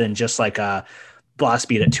between that and just like a blast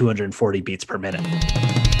beat at 240 beats per minute.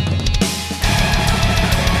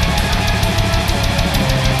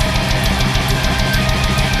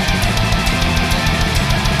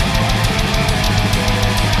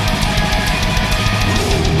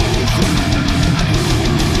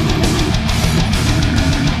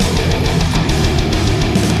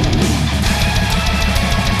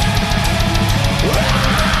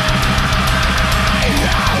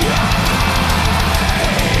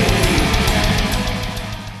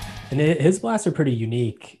 And his blasts are pretty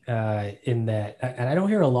unique in that, and I don't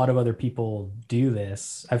hear a lot of other people do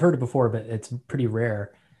this. I've heard it before, but it's pretty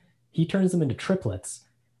rare. He turns them into triplets.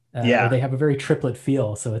 Yeah, they have a very triplet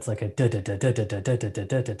feel. So it's like a da da da da da da da da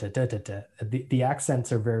da da da da da da. The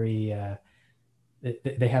accents are very.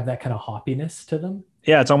 They have that kind of hoppiness to them.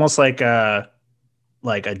 Yeah, it's almost like a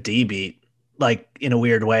D beat, like in a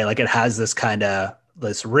weird way. Like, it has this kind of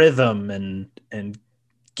this rhythm and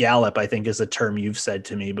gallop, I think is a term you've said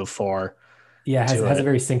to me before. Yeah, it has a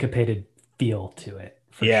very syncopated feel to it.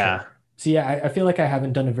 For sure. So yeah, I feel like I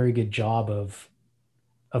haven't done a very good job of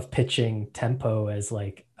pitching tempo as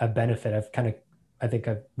like a benefit. I think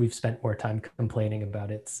we've spent more time complaining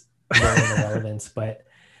about its irrelevance, but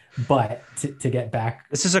to get back,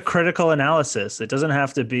 this is a critical analysis. It doesn't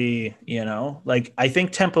have to be, like, I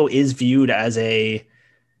think tempo is viewed as a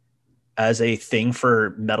thing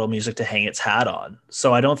for metal music to hang its hat on.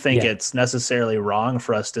 So I don't think it's necessarily wrong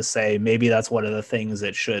for us to say maybe that's one of the things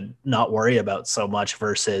it should not worry about so much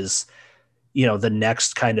versus, the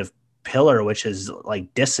next kind of pillar, which is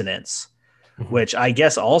like dissonance, Mhm. which I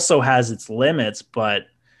guess also has its limits, but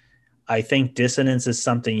I think dissonance is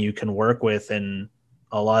something you can work with in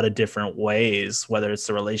a lot of different ways, whether it's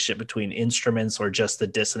the relationship between instruments or just the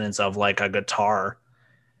dissonance of like a guitar,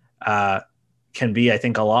 uh, can be, I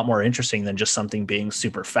think, a lot more interesting than just something being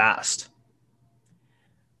super fast.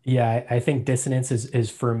 Yeah, I think dissonance is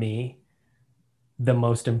for me the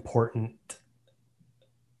most important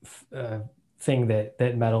uh, thing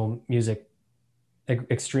that metal music,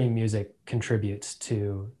 extreme music contributes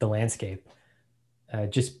to the landscape.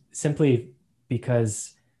 Just simply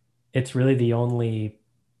because it's really the only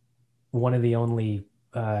one of the only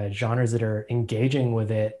genres that are engaging with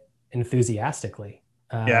it enthusiastically.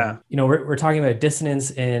 Yeah. We're talking about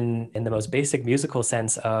dissonance in the most basic musical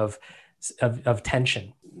sense of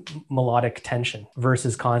tension, melodic tension,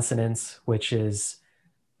 versus consonance, which is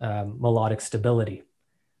melodic stability.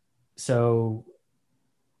 So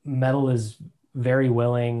metal is very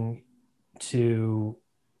willing to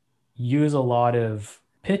use a lot of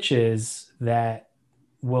pitches that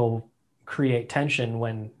will create tension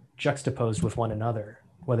when juxtaposed with one another,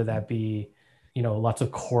 whether that be, lots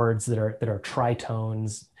of chords that are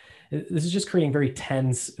tritones. This is just creating very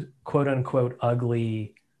tense, quote unquote,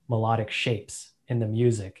 ugly melodic shapes in the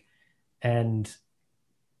music. And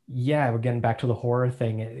yeah, we're getting back to the horror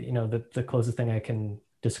thing. The closest thing I can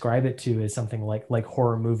describe it to is something like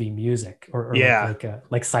horror movie music, or Yeah.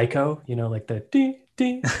 like Psycho, like the dee,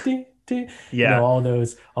 dee, dee, dee, Yeah. all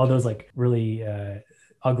those like really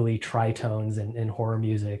ugly tritones in horror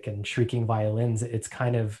music and shrieking violins. It's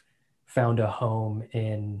kind of found a home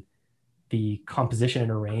in the composition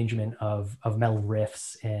and arrangement of metal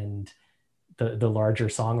riffs and the larger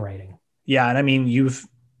songwriting. Yeah. And I mean,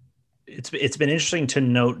 it's been interesting to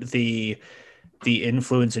note the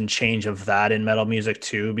influence and change of that in metal music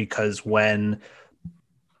too, because when,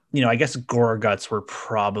 I guess Gorguts were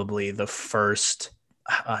probably the first,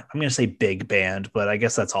 I'm going to say big band, but I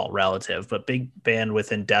guess that's all relative, but big band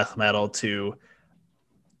within death metal to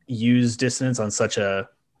use dissonance on such a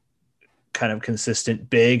kind of consistent,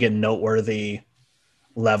 big and noteworthy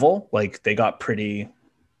level. Like they got pretty,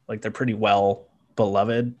 like they're pretty well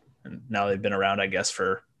beloved. And now they've been around, I guess,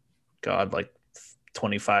 for God, like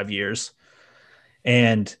 25 years.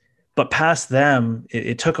 And, but past them,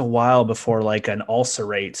 it took a while before like an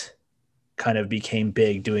ulcerate kind of became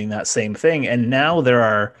big doing that same thing. And now there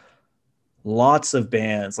are lots of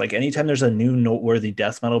bands. Like anytime there's a new noteworthy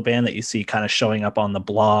death metal band that you see kind of showing up on the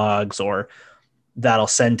blogs or that'll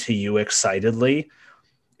send to you excitedly,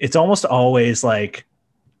 it's almost always like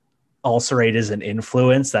ulcerate is an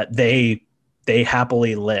influence that they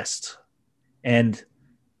happily list. And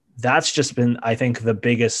that's just been, I think, the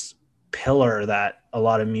biggest pillar that a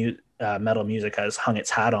lot of metal music has hung its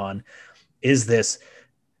hat on is this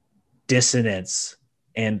dissonance.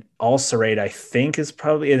 And ulcerate, I think, is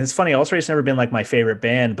probably, and it's funny, ulcerate's never been like my favorite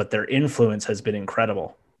band, but their influence has been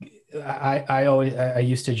incredible. I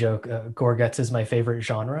used to joke, Gorguts is my favorite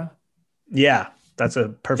genre. Yeah, that's a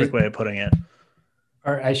perfect Just, way of putting it.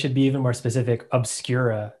 or I should be even more specific,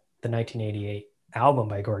 Obscura, the 1988 album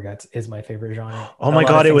by Gorguts, is my favorite genre. Oh A my lot of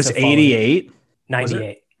God, it things was have followed it. 88. Was it?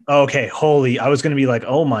 98. Okay, holy, I was going to be like,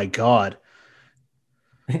 oh my God.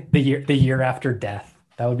 The year after Death.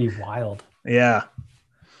 That would be wild. Yeah.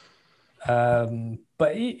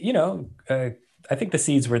 But I think the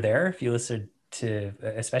seeds were there. If you listen to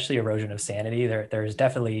especially Erosion of Sanity, there's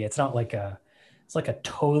definitely, it's like a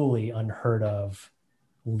totally unheard of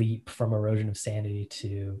leap from Erosion of Sanity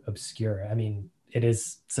to Obscura. I mean, it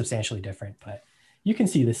is substantially different, but you can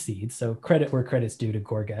see the seeds. So credit where credit's due to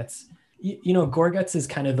Gorguts. Gorguts is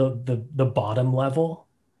kind of the bottom level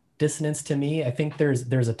dissonance to me. I think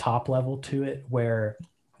there's a top level to it where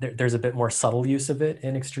there's a bit more subtle use of it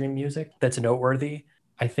in extreme music that's noteworthy.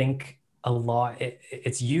 I think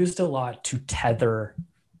it's used a lot to tether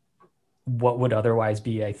what would otherwise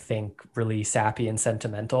be, I think, really sappy and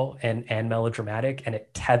sentimental and melodramatic, and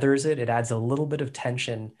it tethers it. It adds a little bit of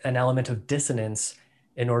tension, an element of dissonance,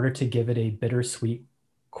 in order to give it a bittersweet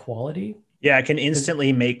quality. Yeah, it can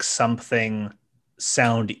instantly make something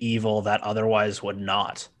sound evil that otherwise would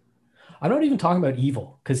not. I'm not even talking about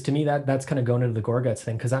evil, because to me that's kind of going into the Gorguts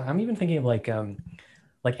thing. Because I'm even thinking of like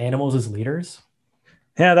animals as leaders.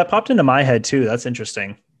 Yeah, that popped into my head too. That's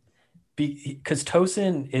interesting. Because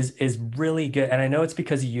Tosin is really good, and I know it's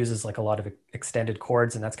because he uses like a lot of extended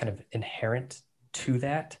chords, and that's kind of inherent to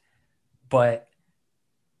that. But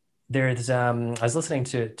there's I was listening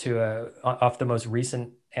to off the most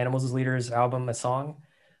recent Animals as Leaders album, a song,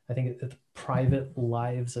 I think it's Private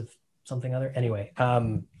Lives of something other. Anyway,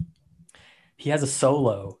 he has a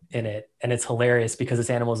solo in it, and it's hilarious because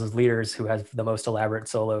it's Animals as Leaders who has the most elaborate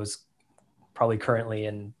solos probably currently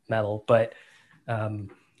in metal, but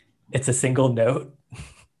it's a single note.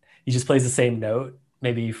 He just plays the same note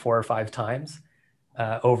maybe 4 or 5 times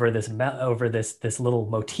over this little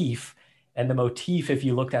motif. And the motif, if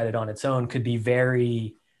you looked at it on its own, could be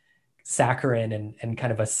very saccharine and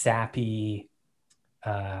kind of a sappy,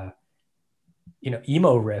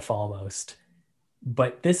 emo riff almost.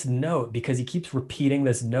 But this note, because he keeps repeating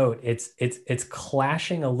this note, it's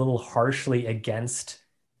clashing a little harshly against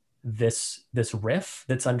this riff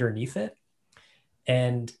that's underneath it,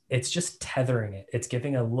 and it's just tethering it. It's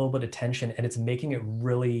giving a little bit of tension, and it's making it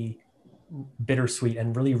really bittersweet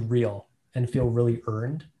and really real and feel really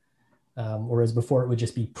earned. Whereas before it would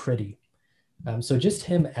just be pretty. So just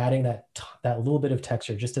him adding that little bit of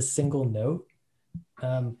texture, just a single note,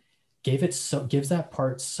 gives that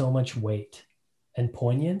part so much weight and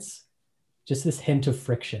poignance. Just this hint of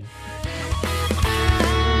friction.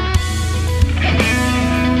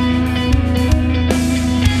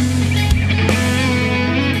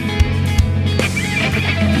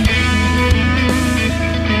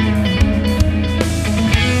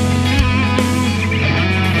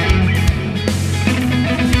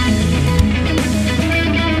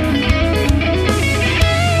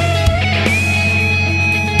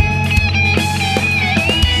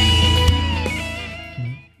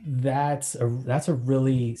 That's a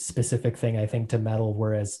really specific thing, I think, to metal,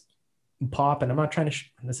 whereas pop, and I'm not trying to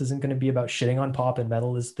this isn't going to be about shitting on pop, and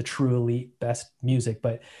metal is the true elite best music,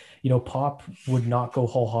 but pop would not go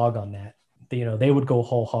whole hog on that. They would go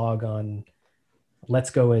whole hog on, let's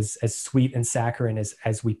go as sweet and saccharine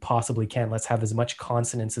as we possibly can. Let's have as much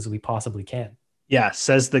consonance as we possibly can. Yeah,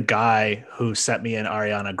 says the guy who sent me an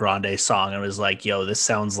Ariana Grande song and was like, yo, this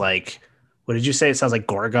sounds like, what did you say? It sounds like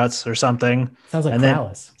Gorguts or something. Sounds like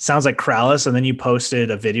Krallice. Sounds like Krallice. And then you posted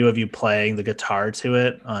a video of you playing the guitar to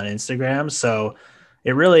it on Instagram. So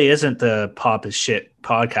it really isn't the Pop is Shit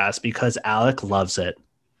podcast because Alec loves it.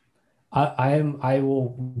 I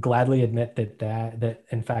will gladly admit that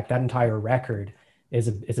in fact that entire record is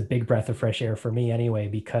a big breath of fresh air for me anyway,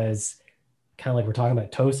 because kind of like we're talking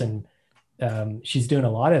about Tosin, she's doing a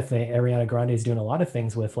lot of things. Ariana Grande is doing a lot of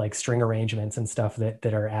things with like string arrangements and stuff that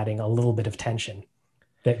are adding a little bit of tension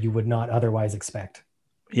that you would not otherwise expect.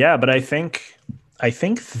 Yeah, but I think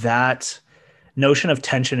that notion of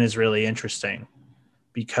tension is really interesting,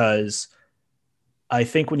 because I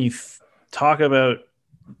think when you talk about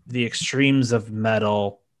the extremes of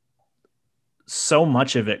metal, so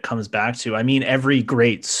much of it comes back to, I mean, every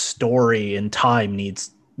great story in time needs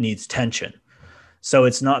tension. So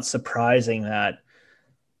it's not surprising that,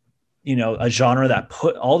 a genre that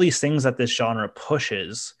put all these things that this genre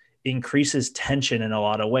pushes increases tension in a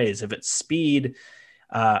lot of ways. If it's speed,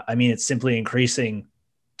 it's simply increasing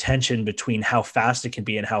tension between how fast it can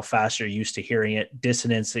be and how fast you're used to hearing it.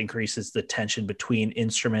 Dissonance increases the tension between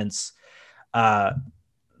instruments. The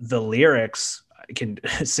lyrics can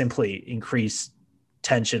simply increase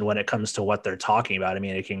tension when it comes to what they're talking about. I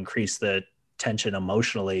mean, it can increase the tension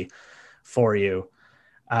emotionally for you.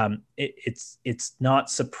 It's not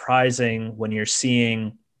surprising when you're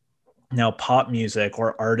seeing now pop music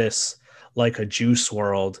or artists like a Juice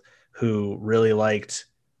WRLD who really liked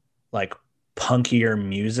like punkier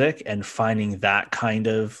music and finding that kind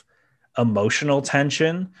of emotional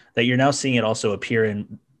tension, that you're now seeing it also appear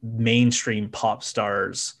in mainstream pop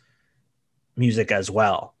stars music as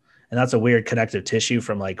well. And that's a weird connective tissue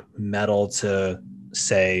from like metal to,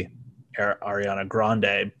 say, Ariana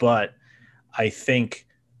Grande. But I think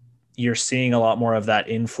you're seeing a lot more of that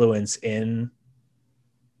influence in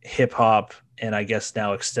hip hop, and I guess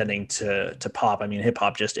now extending to pop. I mean, hip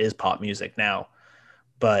hop just is pop music now,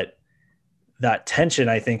 but that tension,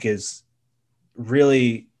 I think, is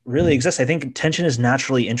really, really exists. I think tension is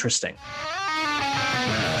naturally interesting.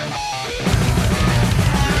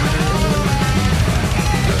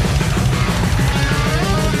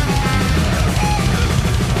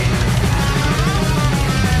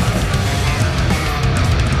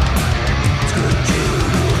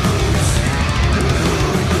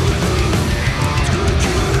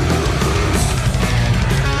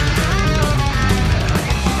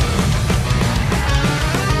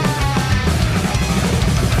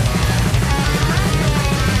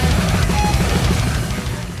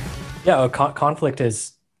 Yeah, conflict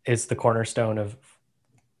is the cornerstone of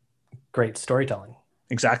great storytelling.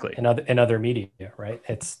 Exactly. In other media, right?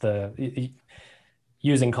 It's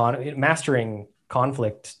mastering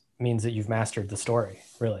conflict means that you've mastered the story,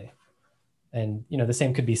 really. And the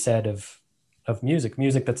same could be said of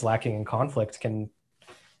music that's lacking in conflict can,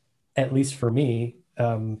 at least for me,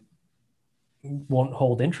 won't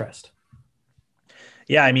hold interest.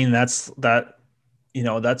 Yeah, I mean that's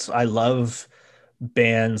I love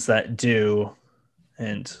bands that do,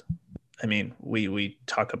 and I mean we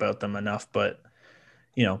talk about them enough, but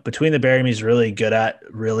Between the Buried is really good at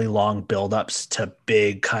really long buildups to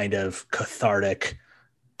big kind of cathartic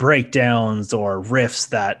breakdowns or riffs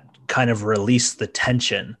that kind of release the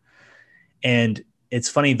tension. And it's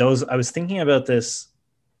funny, those I was thinking about this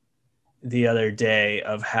the other day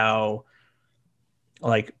of how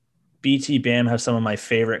like BT Bam have some of my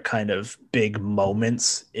favorite kind of big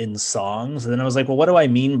moments in songs. And then I was like, well, what do I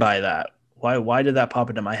mean by that? Why did that pop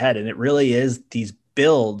into my head? And it really is these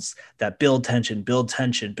builds that build tension, build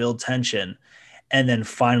tension, build tension, and then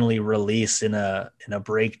finally release in a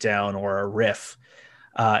breakdown or a riff.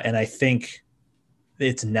 And I think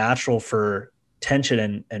it's natural for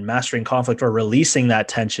tension and mastering conflict or releasing that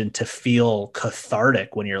tension to feel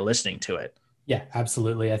cathartic when you're listening to it. Yeah,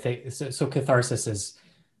 absolutely. I think so catharsis is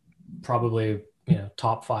probably,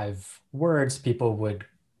 top 5 words people would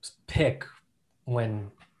pick when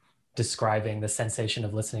describing the sensation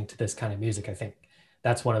of listening to this kind of music. I think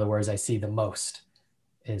that's one of the words I see the most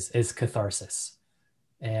is catharsis.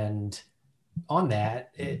 And on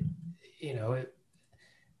that, the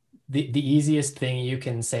easiest thing you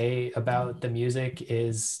can say about the music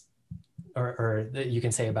is, or that you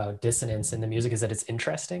can say about dissonance in the music, is that it's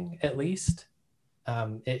interesting. At least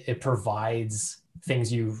it provides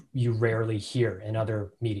things you rarely hear in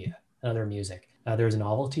other media, in other music. There's a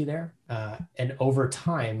novelty there, and over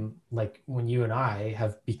time, like when you and I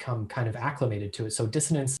have become kind of acclimated to it, so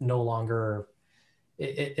dissonance no longer,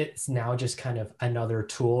 it's now just kind of another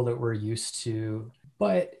tool that we're used to,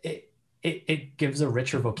 but it gives a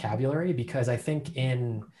richer vocabulary, because I think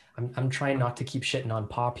I'm trying not to keep shitting on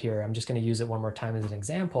pop here. I'm just going to use it one more time as an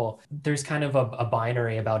example. There's kind of a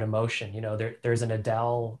binary about emotion. There's an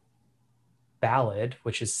Adele ballad,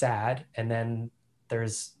 which is sad. And then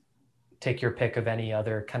there's, take your pick of any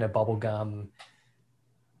other kind of bubblegum,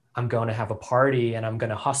 I'm going to have a party and I'm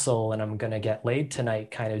going to hustle and I'm going to get laid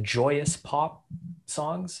tonight kind of joyous pop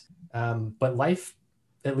songs. But life,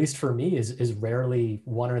 at least for me, is rarely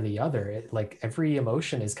one or the other. Like every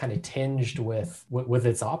emotion is kind of tinged with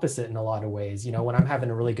its opposite in a lot of ways. When I'm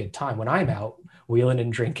having a really good time, when I'm out wheeling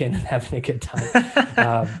and drinking and having a good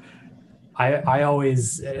time, I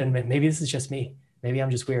always, and maybe this is just me, maybe I'm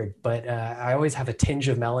just weird, but I always have a tinge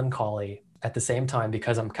of melancholy at the same time,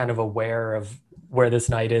 because I'm kind of aware of where this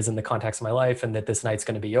night is in the context of my life, and that this night's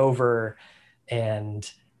going to be over.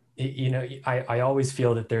 And I always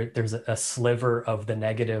feel that there's a sliver of the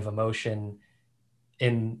negative emotion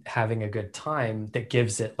in having a good time that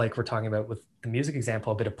gives it, like we're talking about with the music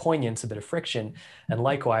example, a bit of poignance, a bit of friction. And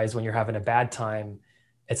likewise, when you're having a bad time,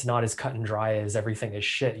 it's not as cut and dry as everything is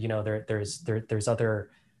shit. There's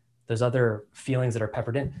other feelings that are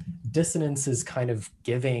peppered in. Dissonance is kind of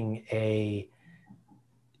giving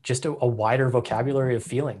just a wider vocabulary of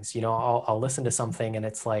feelings. I'll listen to something and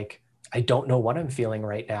it's like, I don't know what I'm feeling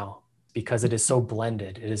right now, because it is so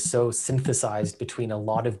blended. It is so synthesized between a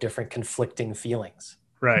lot of different conflicting feelings.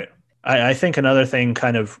 Right. I think another thing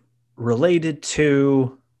kind of related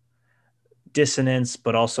to dissonance,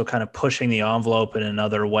 but also kind of pushing the envelope in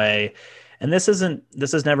another way. And this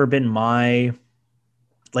has never been my,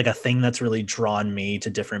 like, a thing that's really drawn me to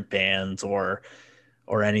different bands or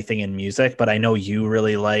anything in music, but I know you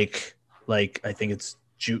really like I think it's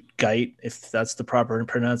Jutgeit, if that's the proper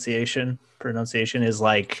pronunciation is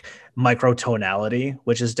like microtonality,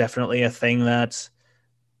 which is definitely a thing that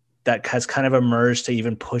has kind of emerged to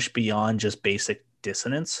even push beyond just basic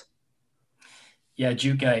dissonance. Yeah,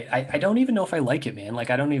 Jutgeit. I don't even know if I like it, man.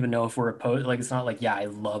 Like, I don't even know if we're opposed. Like, it's not like, yeah, I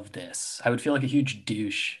love this. I would feel like a huge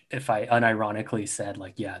douche if I unironically said,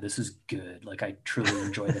 like, yeah, this is good. Like, I truly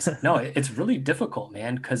enjoy this. No, it's really difficult,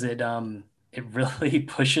 man, because it really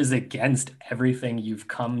pushes against everything you've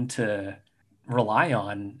come to rely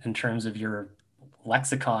on in terms of your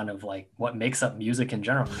lexicon of like what makes up music in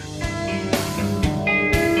general.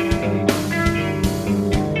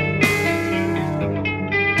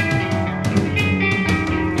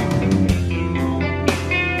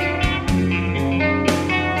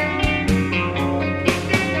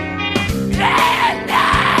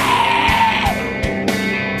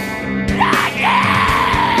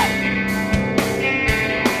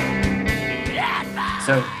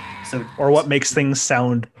 So, or what makes things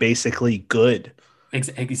sound basically good.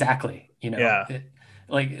 Exactly. Yeah.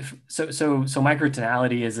 So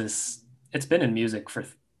microtonality is this, it's been in music for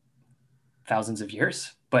thousands of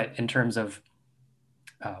years, but in terms of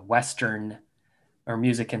Western or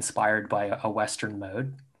music inspired by a Western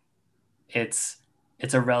mode, it's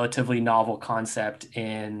a relatively novel concept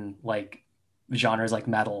in like genres like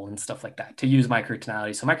metal and stuff like that to use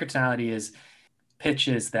microtonality. So microtonality is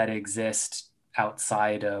pitches that exist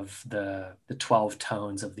outside of the 12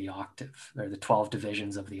 tones of the octave, or the 12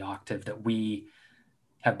 divisions of the octave that we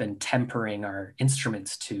have been tempering our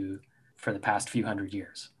instruments to for the past few hundred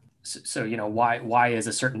years. So why is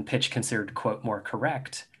a certain pitch considered, quote, more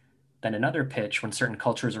correct than another pitch? When certain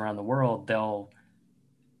cultures around the world, they'll,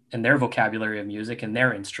 in their vocabulary of music and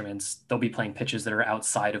their instruments, they'll be playing pitches that are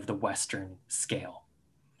outside of the Western scale.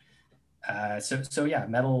 So yeah,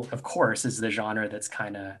 metal, of course, is the genre that's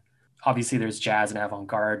kind of, obviously there's jazz and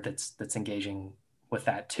avant-garde that's engaging with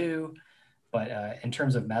that too. But in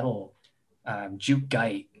terms of metal, Juke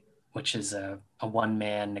Geit, which is a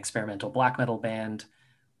one-man experimental black metal band,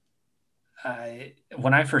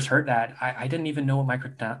 when I first heard that, I didn't even know what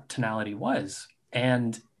microtonality was.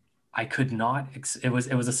 And I could not, it was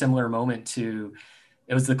a similar moment to,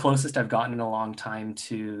 it was the closest I've gotten in a long time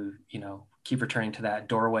to, keep returning to that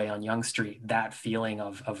doorway on Yonge Street, that feeling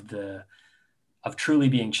of truly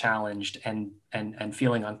being challenged and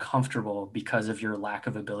feeling uncomfortable because of your lack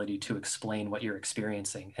of ability to explain what you're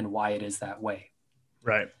experiencing and why it is that way.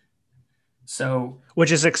 Right. So,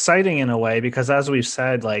 which is exciting in a way, because as we've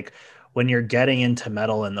said, like when you're getting into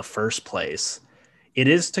metal in the first place, it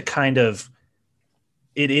is to kind of,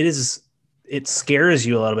 it scares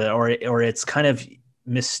you a little bit, or it's kind of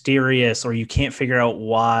mysterious, or you can't figure out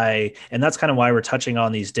why. And that's kind of why we're touching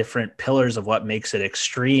on these different pillars of what makes it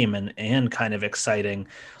extreme and kind of exciting.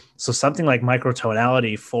 So something like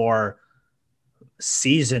microtonality for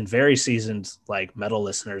very seasoned like metal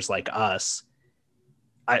listeners like us,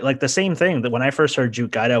 I like the same thing, that when I first heard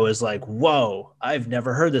Juke Geit, I was like, whoa, I've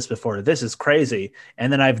never heard this before. This is crazy.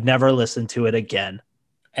 And then I've never listened to it again.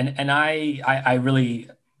 And I really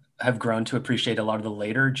have grown to appreciate a lot of the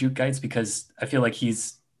later Juke Geits, because I feel like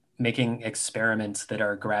he's making experiments that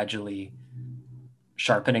are gradually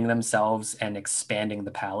sharpening themselves and expanding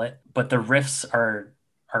the palette. But the riffs are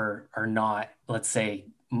not, let's say,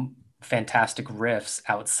 fantastic riffs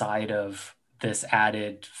outside of this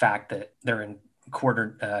added fact that they're in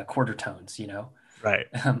quarter tones, Right.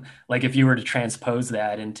 Like if you were to transpose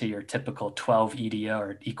that into your typical 12 EDO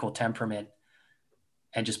or equal temperament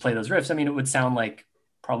and just play those riffs, I mean, it would sound like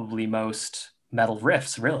probably most metal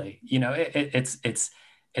riffs, really.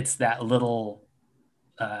 It's that little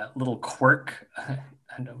quirk. I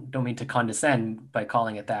don't mean to condescend by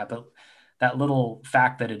calling it that, but that little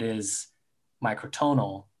fact that it is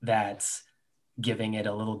microtonal, that's giving it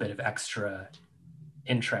a little bit of extra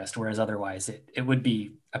interest, whereas otherwise it would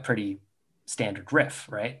be a pretty standard riff,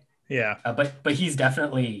 right? Yeah. But he's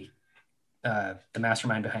definitely the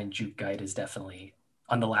mastermind behind Juke Geit is definitely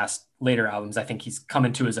on the later albums. I think he's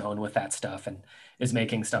coming to his own with that stuff and is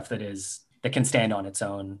making stuff that can stand on its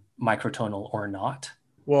own, microtonal or not.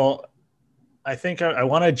 Well, I think I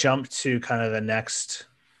want to jump to kind of the next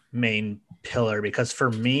main pillar, because for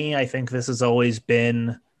me, I think this has always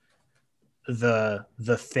been the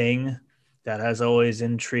thing that has always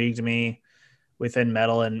intrigued me within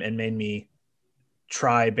metal and made me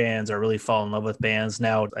try bands or really fall in love with bands.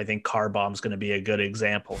 Now, I think Car Bomb's going to be a good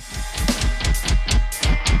example.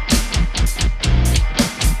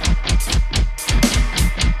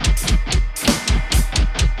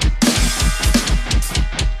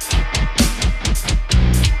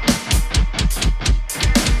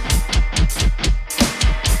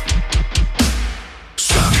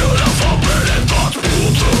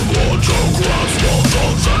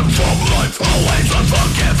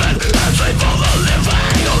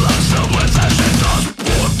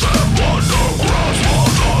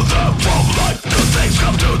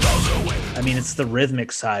 I mean, it's the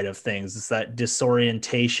rhythmic side of things. It's that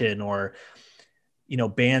disorientation, or,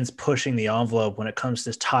 bands pushing the envelope when it comes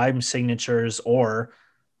to time signatures, or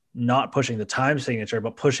not pushing the time signature,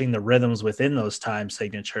 but pushing the rhythms within those time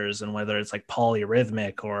signatures. And whether it's like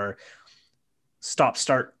polyrhythmic or stop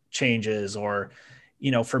start changes, or,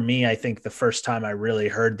 for me, I think the first time I really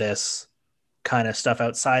heard this kind of stuff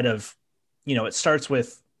outside of, it starts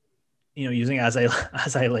with, using As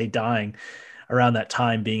I Lay Dying, around that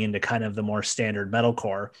time, being into kind of the more standard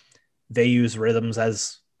metalcore. They use rhythms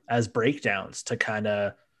as breakdowns to kind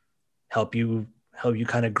of help you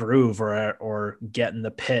kind of groove or get in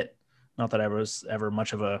the pit. Not that I was ever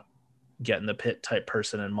much of a get in the pit type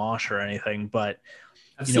person in mosh or anything, but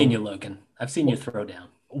I've seen you, Logan. I've seen you throw down.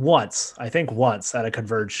 Once at a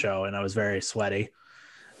Converge show, and I was very sweaty.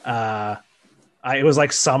 It was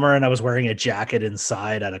like summer, and I was wearing a jacket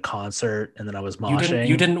inside at a concert, and then I was moshing.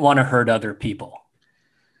 You didn't want to hurt other people.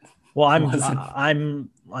 Well, I'm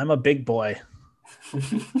a big boy.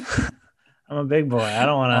 I'm a big boy. I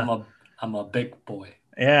don't want to. I'm a big boy.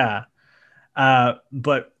 Yeah.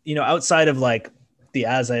 But outside of like the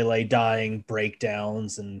As I Lay Dying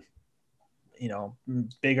breakdowns, and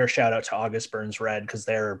bigger shout out to August Burns Red, because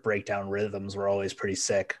their breakdown rhythms were always pretty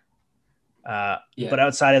sick. Yeah. But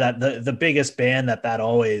outside of that, the biggest band that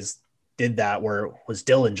always did that was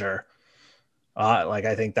Dillinger. Like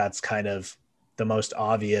I think that's kind of the most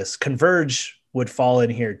obvious. Converge would fall in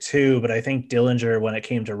here too, but I think Dillinger, when it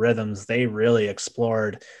came to rhythms, they really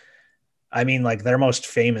explored. I mean, like their most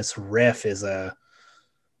famous riff is a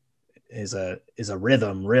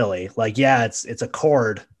rhythm, really. Like, yeah, it's a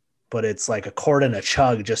chord, but it's like a chord and a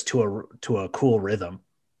chug just to a cool rhythm.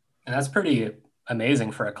 And that's pretty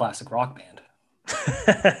amazing for a classic rock band.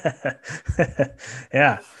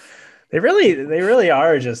 Yeah. They really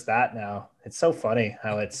are just that now. It's so funny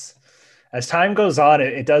how as time goes on,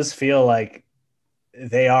 it does feel like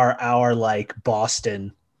they are our like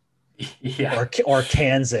Boston Yeah. or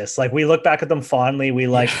Kansas. Like we look back at them fondly. We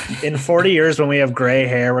like Yeah. in 40 years when we have gray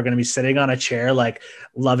hair, we're going to be sitting on a chair, like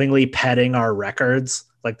lovingly petting our records,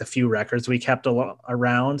 like the few records we kept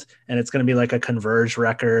around. And it's going to be like a Converge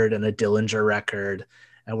record and a Dillinger record.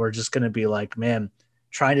 And we're just going to be like, man,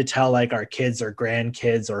 trying to tell like our kids or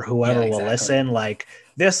grandkids or whoever Yeah, will exactly. listen, like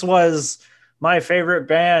this was my favorite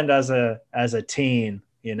band as a teen,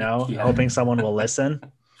 Yeah. hoping someone will listen.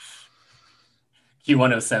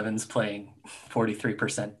 Q107's playing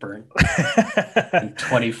 43% burnt in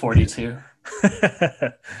 2042.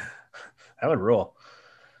 That would rule.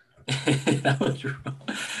 That was real.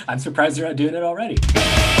 I'm surprised they're not doing it already.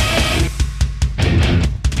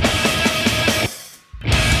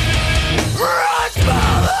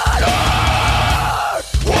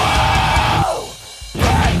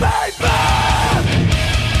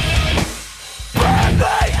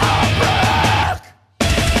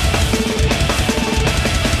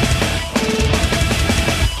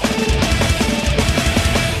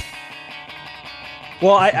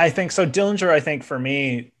 Well, I think so. Dillinger, I think for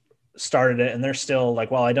me, started it, and they're still like,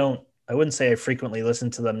 well, I wouldn't say I frequently listen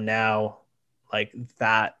to them now, like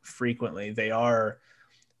that frequently. They are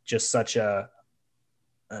just such a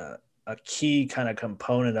key kind of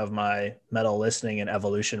component of my metal listening and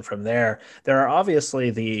evolution from there. There are obviously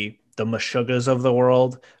the Meshuggahs of the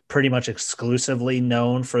world, pretty much exclusively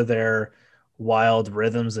known for their wild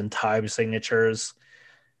rhythms and time signatures.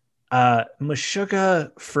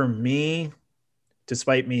 Meshuggah for me,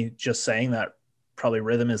 despite me just saying that probably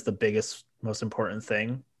rhythm is the biggest, most important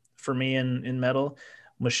thing for me in metal,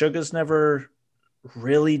 Meshuggah's never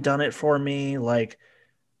really done it for me. Like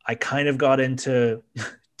I kind of got into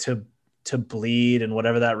to to bleed and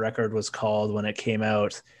whatever that record was called when it came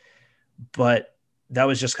out, but that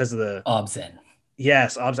was just because of the Obscene.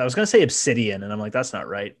 yes, I was going to say Obsidian, and I'm like, that's not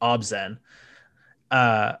right. Obscene.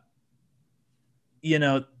 Uh, you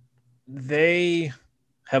know, they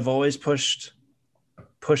have always pushed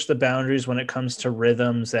the boundaries when it comes to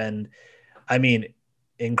rhythms, and I mean,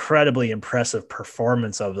 incredibly impressive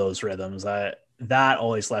performance of those rhythms. That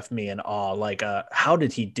always left me in awe. Like, how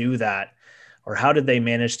did he do that, or how did they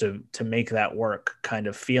manage to make that work? Kind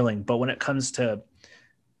of feeling. But when it comes to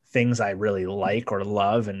things I really like or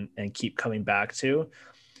love and keep coming back to,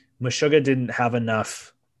 Meshuggah didn't have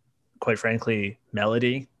enough, quite frankly,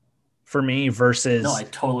 melody for me No, versus I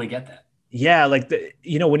totally get that. yeah, like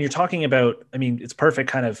when you're talking about, I mean, it's perfect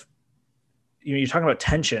kind of, you're talking about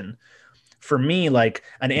tension. For me, like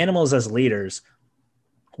an Animals as leaders,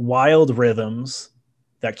 wild rhythms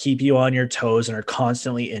that keep you on your toes and are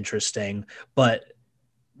constantly interesting, but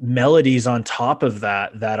melodies on top of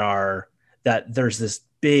that there's this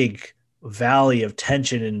big valley of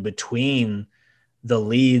tension in between the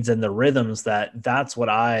leads and the rhythms. That's what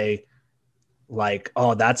I like.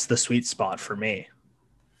 Oh, that's the sweet spot for me.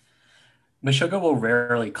 Meshuggah will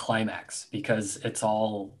rarely climax because it's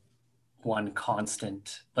all one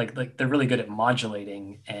constant. Like they're really good at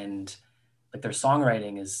modulating, and like their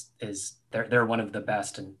songwriting is they're one of the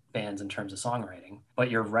best in bands in terms of songwriting. But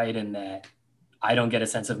you're right in that I don't get a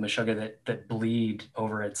sense of Meshuggah that bleed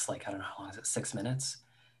over its, like, I don't know, how long is it, 6 minutes,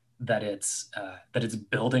 that it's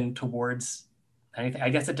building towards anything. I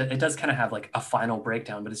guess it does kind of have like a final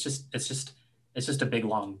breakdown, but it's just a big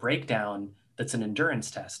long breakdown that's an endurance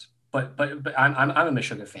test. But I'm a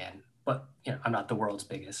Meshuggah fan, but I'm not the world's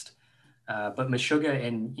biggest. But Meshuggah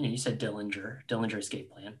and you said Dillinger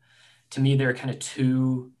Escape Plan. To me, they're kind of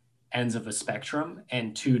two ends of a spectrum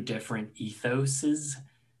and two different ethoses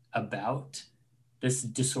about this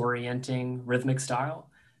disorienting rhythmic style.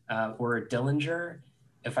 Where Dillinger,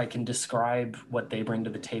 if I can describe what they bring to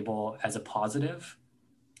the table as a positive,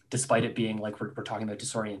 despite it being like we're talking about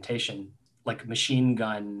disorientation, like Machine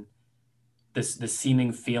Gun, this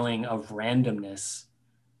seeming feeling of randomness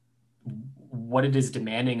what it is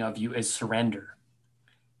demanding of you is surrender.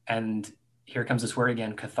 And here comes this word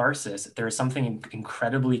again, catharsis. There is something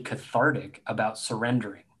incredibly cathartic about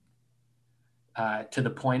surrendering, to the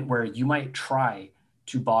point where you might try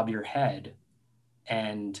to bob your head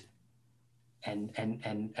and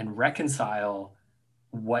reconcile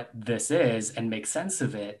what this is and make sense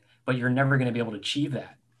of it, but you're never going to be able to achieve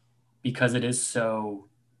that because it is so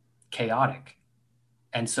chaotic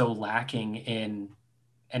and so lacking in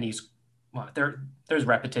any, well, there's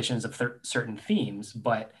repetitions of certain themes,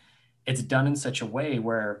 but it's done in such a way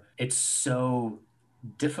where it's so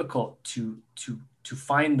difficult to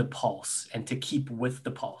find the pulse and to keep with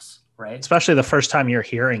the pulse, right? Especially the first time you're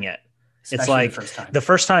hearing it. It's like the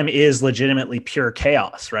first time is legitimately pure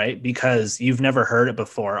chaos, right? Because you've never heard it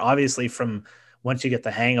before. Obviously, from once you get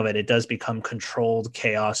the hang of it, it does become controlled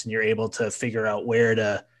chaos and you're able to figure out where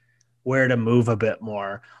to move a bit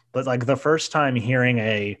more. But like the first time hearing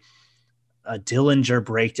a Dillinger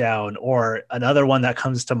breakdown, or another one that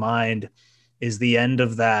comes to mind is the end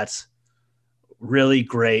of that really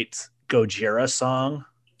great Gojira song.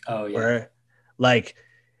 Oh yeah. Where like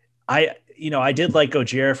I did like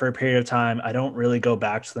Gojira for a period of time. I don't really go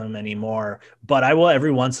back to them anymore, but I will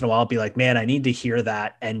every once in a while be like, man, I need to hear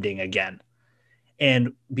that ending again.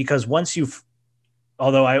 And because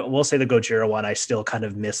although I will say the Gojira one, I still kind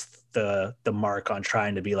of missed the mark on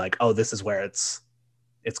trying to be like, oh, this is where it's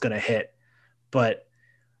going to hit. But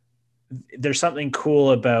there's something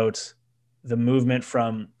cool about the movement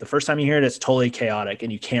from the first time you hear it, it's totally chaotic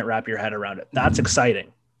and you can't wrap your head around it. That's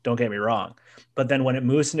exciting. Don't get me wrong. But then when it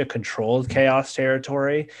moves into controlled chaos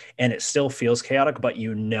territory and it still feels chaotic, but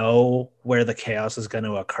you know where the chaos is going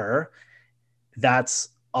to occur, that's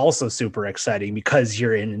also super exciting because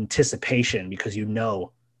you're in anticipation because you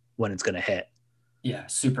know when it's going to hit. Yeah,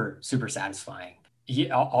 super, super satisfying.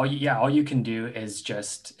 Yeah, all you can do is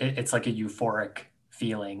just, it's like a euphoric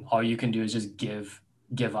feeling. All you can do is just give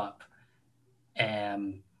up.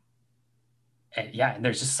 And yeah, and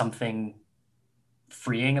there's just something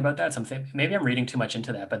freeing about that. Something, maybe I'm reading too much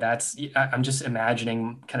into that, but I'm just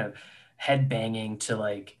imagining kind of head banging to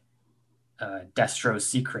like Destro's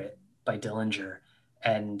Secret by Dillinger.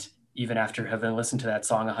 And even after having listened to that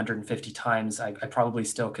song 150 times, I probably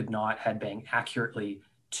still could not headbang accurately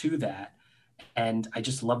to that. And I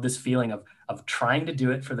just love this feeling of trying to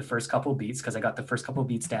do it for the first couple beats, because I got the first couple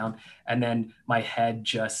beats down, and then my head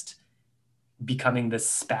just becoming this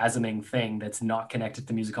spasming thing that's not connected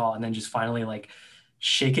to music hall, and then just finally like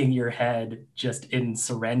shaking your head just in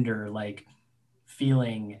surrender, like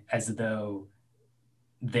feeling as though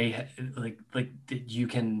they like you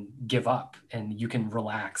can give up and you can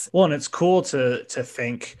relax. Well, and it's cool to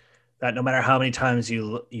think that no matter how many times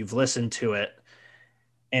you've listened to it,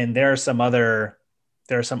 and there are some other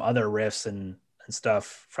riffs and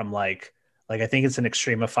stuff from like I think it's an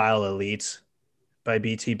Extremophile Elite by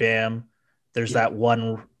BT Bam. There's that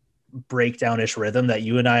one breakdown-ish rhythm that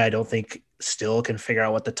you and I don't think still can figure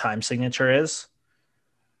out what the time signature is.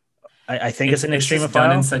 I think it's an Extremophile. It's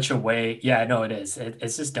done in such a way. Yeah, no, it is.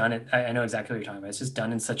 It's just done it. I know exactly what you're talking about. It's just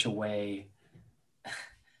done in such a way.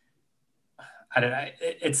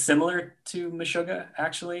 It's similar to Meshuggah,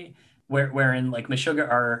 actually, wherein like Meshuggah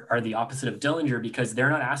are the opposite of Dillinger because they're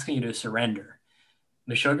not asking you to surrender.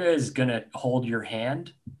 Meshuggah is gonna hold your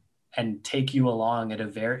hand and take you along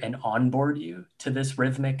and onboard you to this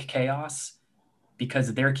rhythmic chaos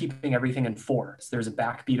because they're keeping everything in fours. There's a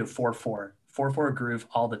backbeat of 4/4 groove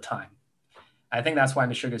all the time. I think that's why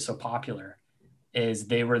Meshuggah is so popular, is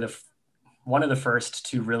they were one of the first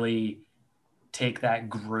to really take that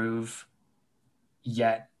groove,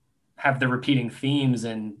 yet have the repeating themes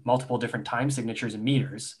and multiple different time signatures and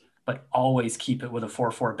meters, but always keep it with a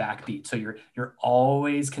 4/4 backbeat. So you're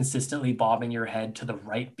always consistently bobbing your head to the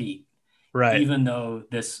right beat, right? Even though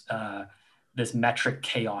this metric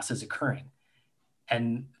chaos is occurring.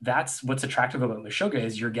 And that's what's attractive about Meshuggah,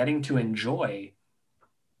 is you're getting to enjoy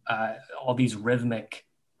all these rhythmic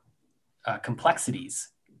complexities,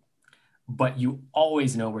 but you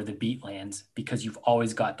always know where the beat lands because you've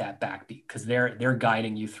always got that backbeat because they're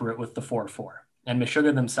guiding you through it with the 4/4. And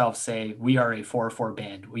Meshuggah themselves say, we are a 4/4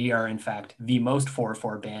 band. We are, in fact, the most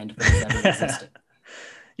 4/4 band that has ever existed.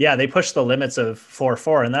 Yeah, they push the limits of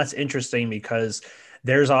 4/4, and that's interesting because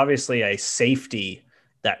there's obviously a safety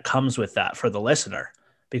that comes with that for the listener.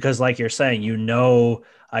 Because like you're saying,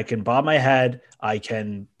 I can bob my head, I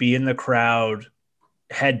can be in the crowd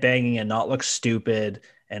head banging and not look stupid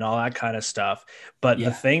and all that kind of stuff. But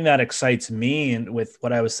the thing that excites me, and with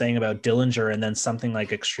what I was saying about Dillinger and then something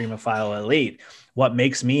like Extremophile Elite, what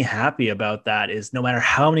makes me happy about that is no matter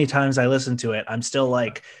how many times I listen to it, I'm still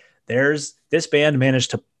like, this band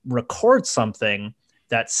managed to record something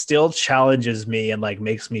that still challenges me and like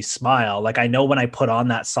makes me smile. Like I know when I put on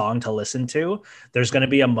that song to listen to, there's going to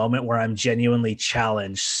be a moment where I'm genuinely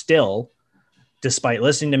challenged still, despite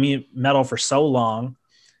listening to metal for so long,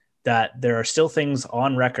 that there are still things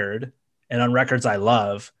on record and on records I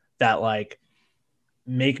love that like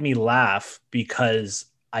make me laugh because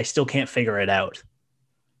I still can't figure it out.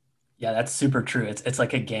 Yeah, that's super true. It's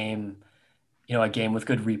like a game, a game with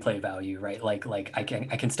good replay value, right? Like I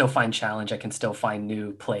can still find challenge, I can still find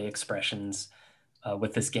new play expressions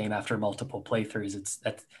with this game after multiple playthroughs.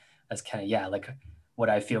 That's kind of, yeah, like what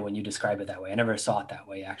I feel when you describe it that way. I never saw it that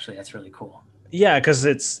way, actually. That's really cool. Yeah, because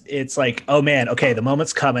it's like, oh man, okay, the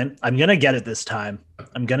moment's coming. I'm gonna get it this time.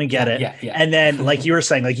 I'm gonna get Yeah, it. yeah, yeah. And then, like you were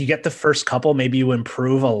saying, like you get the first couple, maybe you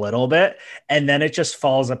improve a little bit, and then it just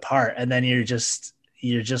falls apart. And then you're just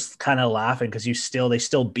kind of laughing because they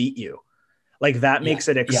still beat you. Like that Yeah, makes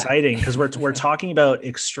it yeah. exciting because we're talking about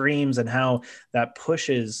extremes and how that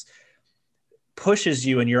pushes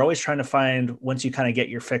you, and you're always trying to find, once you kind of get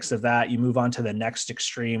your fix of that, you move on to the next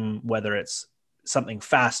extreme, whether it's something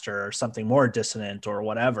faster or something more dissonant or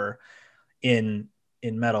whatever in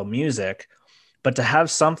metal music. But to have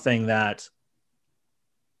something that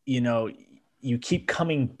you know you keep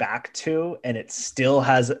coming back to and it still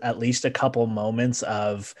has at least a couple moments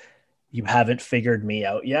of you haven't figured me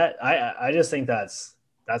out yet, I just think that's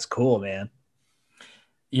cool, man.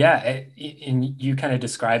 Yeah, and you kind of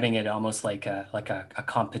describing it almost like a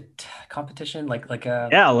competition, like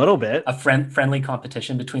Yeah, a little bit. friendly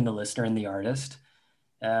competition between the listener and the artist.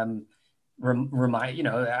 Um, remind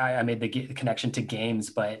I made the connection to games,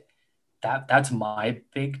 but that's my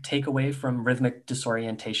big takeaway from rhythmic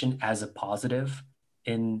disorientation as a positive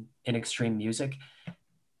in extreme music,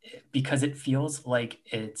 because it feels like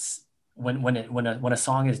it's when a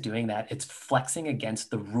song is doing that, it's flexing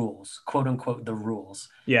against the rules, quote unquote, the rules.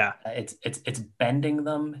 Yeah. It's bending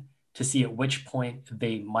them to see at which point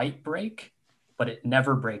they might break, but it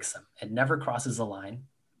never breaks them. It never crosses the line.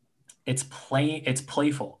 It's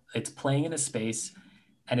playful. It's playing in a space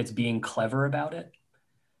and it's being clever about it.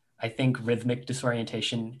 I think rhythmic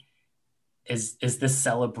disorientation is this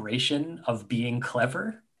celebration of being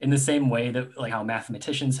clever, in the same way that, like, how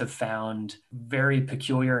mathematicians have found very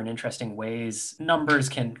peculiar and interesting ways numbers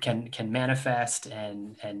can manifest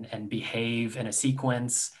and behave in a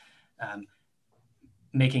sequence, um,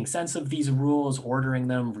 making sense of these rules, ordering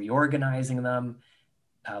them, reorganizing them,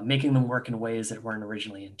 making them work in ways that weren't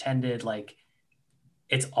originally intended. Like,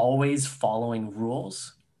 it's always following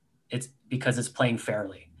rules. It's because it's playing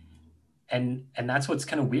fairly. And that's what's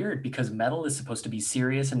kind of weird, because metal is supposed to be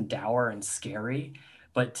serious and dour and scary,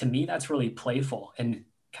 but to me that's really playful and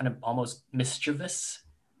kind of almost mischievous,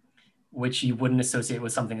 which you wouldn't associate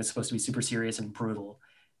with something that's supposed to be super serious and brutal.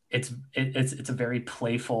 It's a very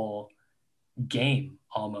playful game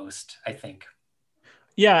almost, I think.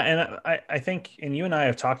 Yeah, and I think, and you and I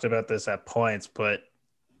have talked about this at points, but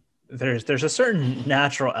there's a certain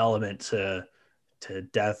natural element to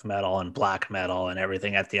death metal and black metal and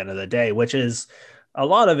everything at the end of the day, which is a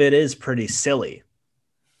lot of it is pretty silly.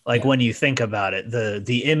 Like Yeah. when you think about it,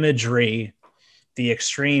 the imagery, the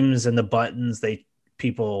extremes and the buttons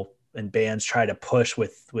people and bands try to push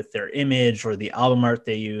with their image or the album art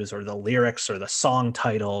they use or the lyrics or the song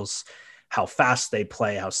titles, how fast they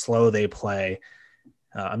play, how slow they play.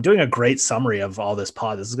 I'm doing a great summary of all this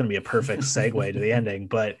pod. This is going to be a perfect segue to the ending.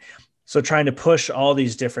 But so trying to push all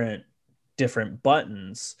these different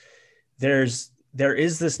buttons, there is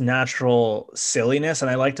this natural silliness, and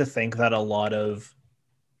I like to think that a lot of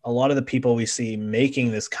the people we see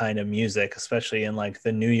making this kind of music, especially in like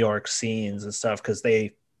the New York scenes and stuff, because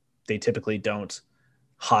they typically don't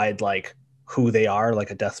hide like who they are,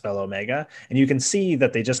 like a Deathspell Omega, and you can see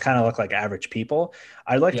that they just kind of look like average people.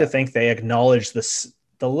 I'd like to Yeah. think they acknowledge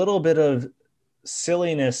the little bit of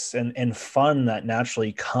silliness and fun that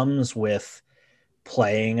naturally comes with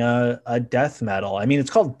playing a death metal. I mean, it's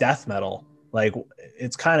called death metal. Like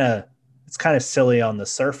it's kind of silly on the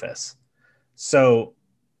surface. So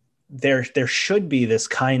there should be this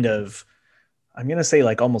kind of, I'm going to say,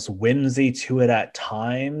 like almost whimsy to it at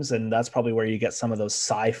times, and that's probably where you get some of those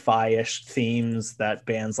sci-fi-ish themes that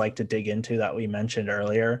bands like to dig into that we mentioned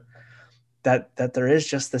earlier, that there is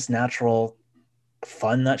just this natural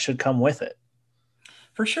fun that should come with it.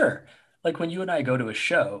 For sure. Like when you and I go to a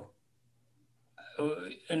show,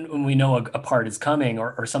 and when we know a part is coming,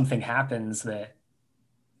 or something happens that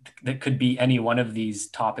could be any one of these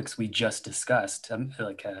topics we just discussed,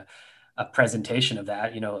 like a presentation of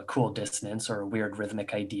that, a cool dissonance or a weird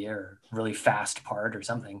rhythmic idea or really fast part or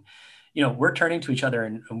something, we're turning to each other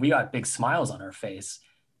and we got big smiles on our face.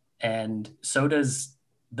 And so does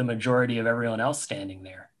the majority of everyone else standing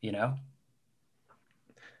there, you know?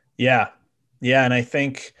 Yeah. Yeah. And I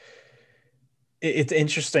think it's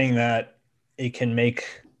interesting that it can make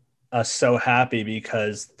us so happy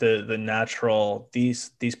because the natural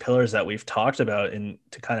these pillars that we've talked about, and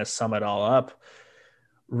to kind of sum it all up,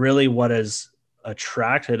 really what has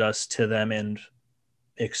attracted us to them and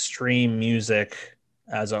extreme music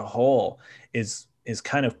as a whole is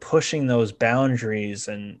kind of pushing those boundaries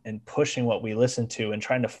and pushing what we listen to and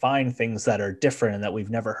trying to find things that are different and that we've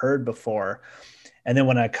never heard before. And then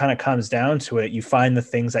when it kind of comes down to it, you find the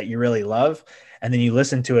things that you really love, and then you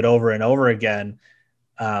listen to it over and over again,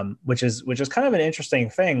 which is kind of an interesting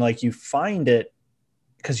thing. Like, you find it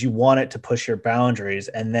because you want it to push your boundaries,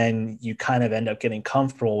 and then you kind of end up getting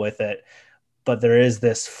comfortable with it. But there is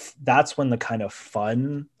this, that's when the kind of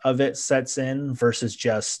fun of it sets in versus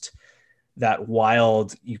just that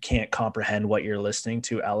wild, you can't comprehend what you're listening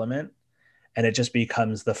to element. And it just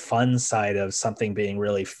becomes the fun side of something being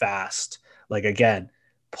really fast. Like, again,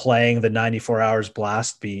 playing the 94 hours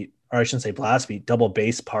blast beat, or I shouldn't say blast beat, double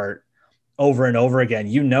bass part over and over again.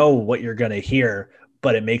 You know what you're going to hear,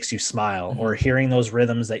 but it makes you smile. Or hearing those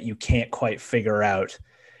rhythms that you can't quite figure out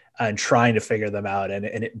and trying to figure them out, and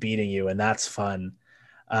it beating you. And that's fun.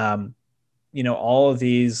 All of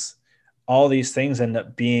these things end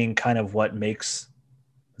up being kind of what makes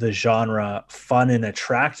the genre fun and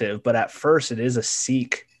attractive. But at first, it's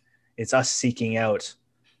us seeking out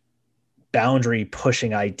boundary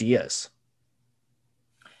pushing ideas.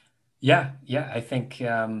 Yeah. I think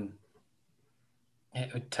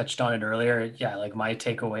we touched on it earlier. Yeah, like my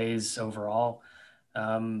takeaways overall,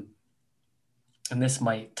 and this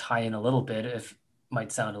might tie in a little bit, if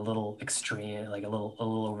might sound a little extreme, like a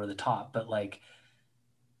little over the top, but like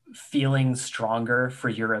feeling stronger for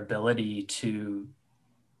your ability to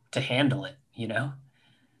handle it,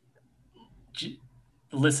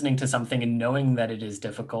 listening to something and knowing that it is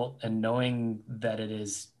difficult and knowing that it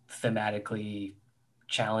is thematically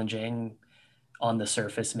challenging, on the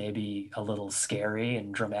surface maybe a little scary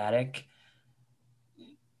and dramatic,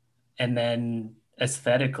 and then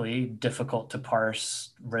aesthetically difficult to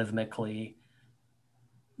parse rhythmically.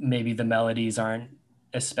 Maybe the melodies aren't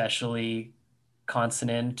especially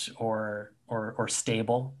consonant or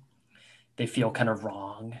stable. They feel kind of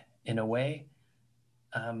wrong in a way.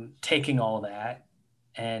 Taking all that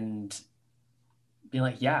and being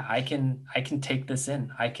like, yeah, I can take this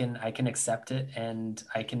in. I can accept it, and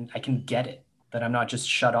I can get it, that I'm not just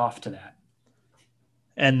shut off to that.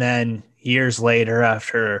 And then years later,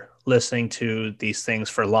 after listening to these things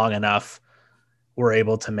for long enough, we're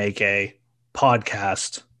able to make a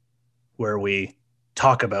podcast where we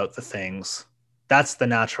talk about the things. That's the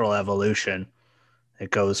natural evolution.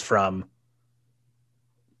 It goes from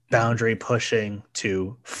boundary pushing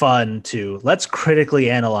to fun to let's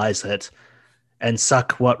critically analyze it and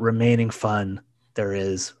suck what remaining fun there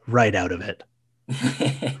is right out of it.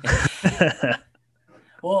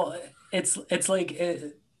 Well, it's like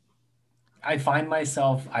I find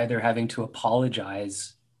myself either having to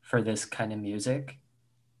apologize for this kind of music,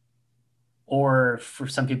 or for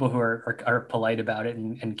some people who are polite about it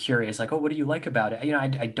and curious, like, oh, what do you like about it?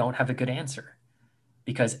 I don't have a good answer,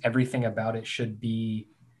 because everything about it should be,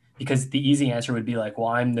 because the easy answer would be like, well,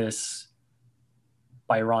 I'm this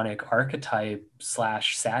Byronic archetype /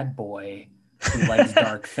 sad boy who likes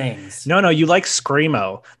dark things. No, you like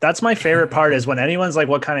screamo. That's my favorite part, is when anyone's like,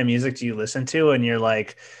 what kind of music do you listen to? And you're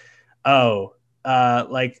like, oh,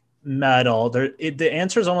 like metal. The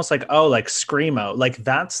answer is almost like, oh, like screamo. Like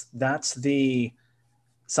that's the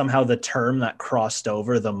somehow the term that crossed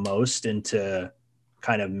over the most into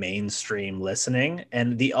kind of mainstream listening.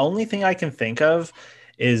 And the only thing I can think of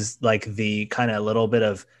is like the kind of little bit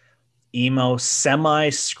of emo, semi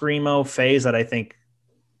screamo phase that I think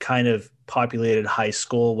kind of populated high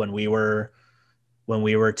school when we were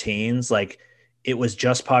teens. Like, it was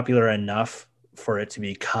just popular enough for it to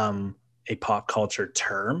become a pop culture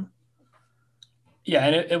term. Yeah,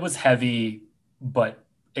 and it was heavy, but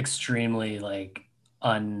extremely like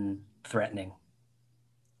unthreatening.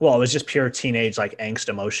 Well, it was just pure teenage like angst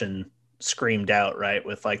emotion screamed out, right?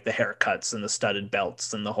 With like the haircuts and the studded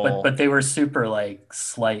belts and the whole. But they were super like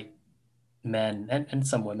slight men, and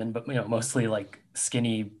some women, but mostly like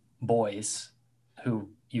skinny boys who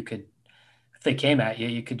you could, if they came at you,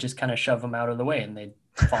 you could just kind of shove them out of the way and they'd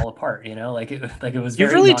fall apart. Like it was.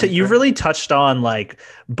 You've really touched on like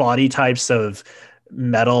body types of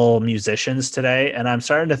metal musicians today, and I'm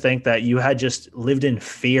starting to think that you had just lived in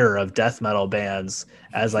fear of death metal bands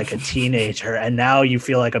as like a teenager, and now you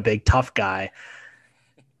feel like a big tough guy.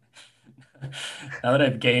 Now that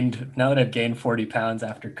I've gained 40 pounds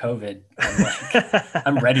after COVID,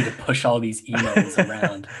 I'm ready to push all these emos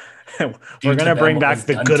around. We're Do to gonna them bring what was back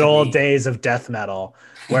the done good to old me. days of death metal,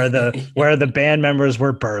 where the band members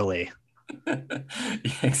were burly.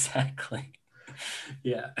 Exactly.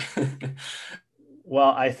 Yeah. Well,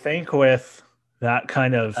 I think with that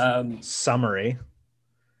kind of um, summary,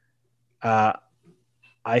 uh,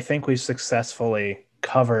 I think we've successfully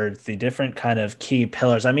covered the different kind of key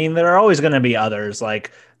pillars. I mean, there are always going to be others.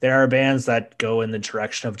 Like there are bands that go in the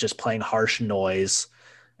direction of just playing harsh noise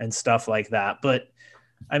and stuff like that. But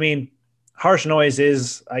I mean, harsh noise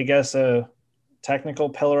is, I guess, a technical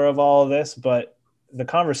pillar of all of this, but the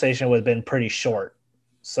conversation would have been pretty short.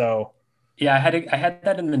 So, yeah, I had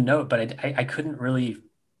that in the note, but I couldn't really,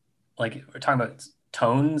 like, we're talking about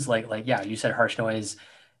tones, like yeah, you said harsh noise,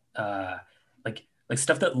 uh like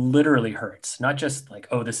stuff that literally hurts, not just like,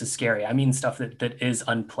 oh, this is scary. I mean stuff that is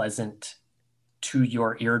unpleasant to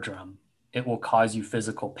your eardrum. It will cause you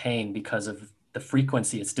physical pain because of the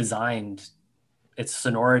frequency it's designed, its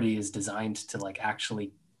sonority is designed to like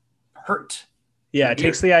actually hurt yeah, your it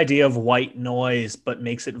takes ear. the idea of white noise but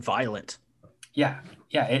makes it violent. Yeah,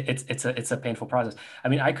 yeah, it's a painful process. I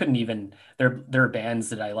mean, I couldn't even, there are bands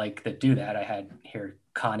that I like that do that. I had here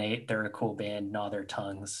Con8, they're a cool band, Gnaw Their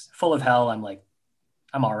Tongues. Full of Hell, I'm like,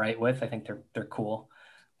 I'm all right with. I think they're cool,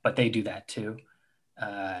 but they do that too.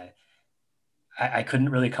 Uh, I couldn't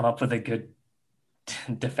really come up with a good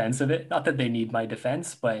defense of it. Not that they need my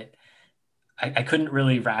defense, but I couldn't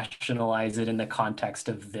really rationalize it in the context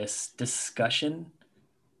of this discussion.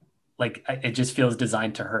 Like it just feels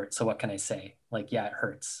designed to hurt. So what can I say? Like, yeah, it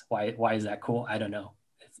hurts. Why is that cool? I don't know.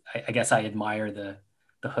 I guess I admire the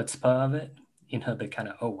chutzpah of it. You know, the kind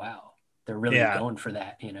of, oh wow, they're really Yeah. going for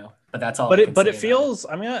that. You know, but that's all But I it can but it say about it. feels,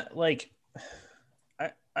 I mean, like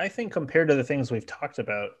I think compared to the things we've talked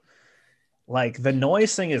about, like the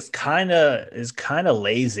noise thing is kind of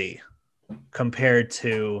lazy compared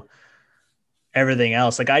to everything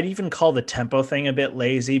else. Like I'd even call the tempo thing a bit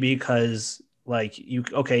lazy because like you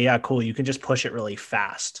okay, yeah, cool, you can just push it really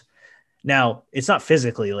fast. Now, it's not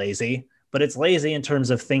physically lazy, but it's lazy in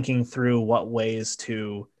terms of thinking through what ways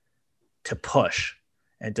to push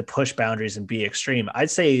and to push boundaries and be extreme.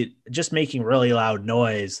 I'd say just making really loud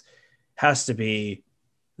noise has to be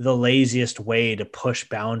the laziest way to push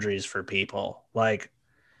boundaries for people. Like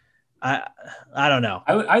I I don't know.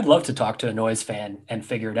 I'd love to talk to a noise fan and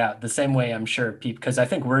figure it out the same way I'm sure people, because I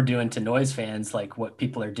think we're doing to noise fans like what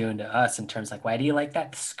people are doing to us in terms like, why do you like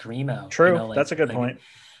that screamo? You True, know, that's a good like, point.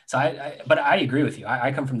 so but I agree with you.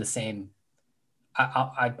 I come from the same.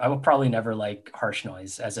 I will probably never like harsh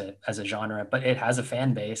noise as a genre, but it has a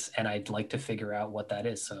fan base, and I'd like to figure out what that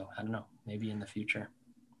is. So I don't know, maybe in the future.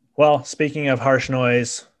 Well, speaking of harsh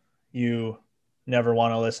noise, you never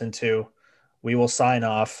want to listen to, we will sign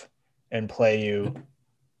off and play you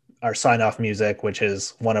our sign off music, which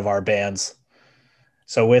is one of our bands.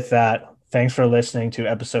 So, with that, thanks for listening to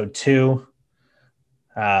episode 2,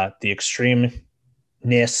 the extremeness,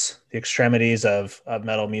 the extremities of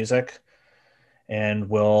metal music. And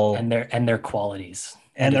we'll, And their qualities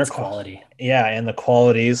and and their, its quality. yeah, and the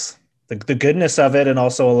qualities, the goodness of it, and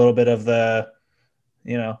also a little bit of the,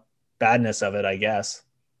 you know, badness of it, I guess.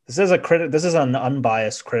 This is an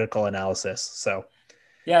unbiased critical analysis. So,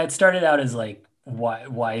 Yeah, it started out as like,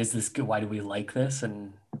 why is this good? Why do we like this?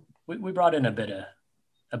 And we brought in a bit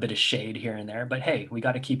of shade here and there, but hey, we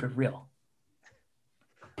got to keep it real.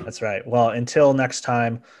 that's right. Well, until next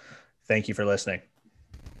time, thank you for listening.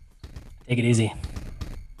 Take it easy.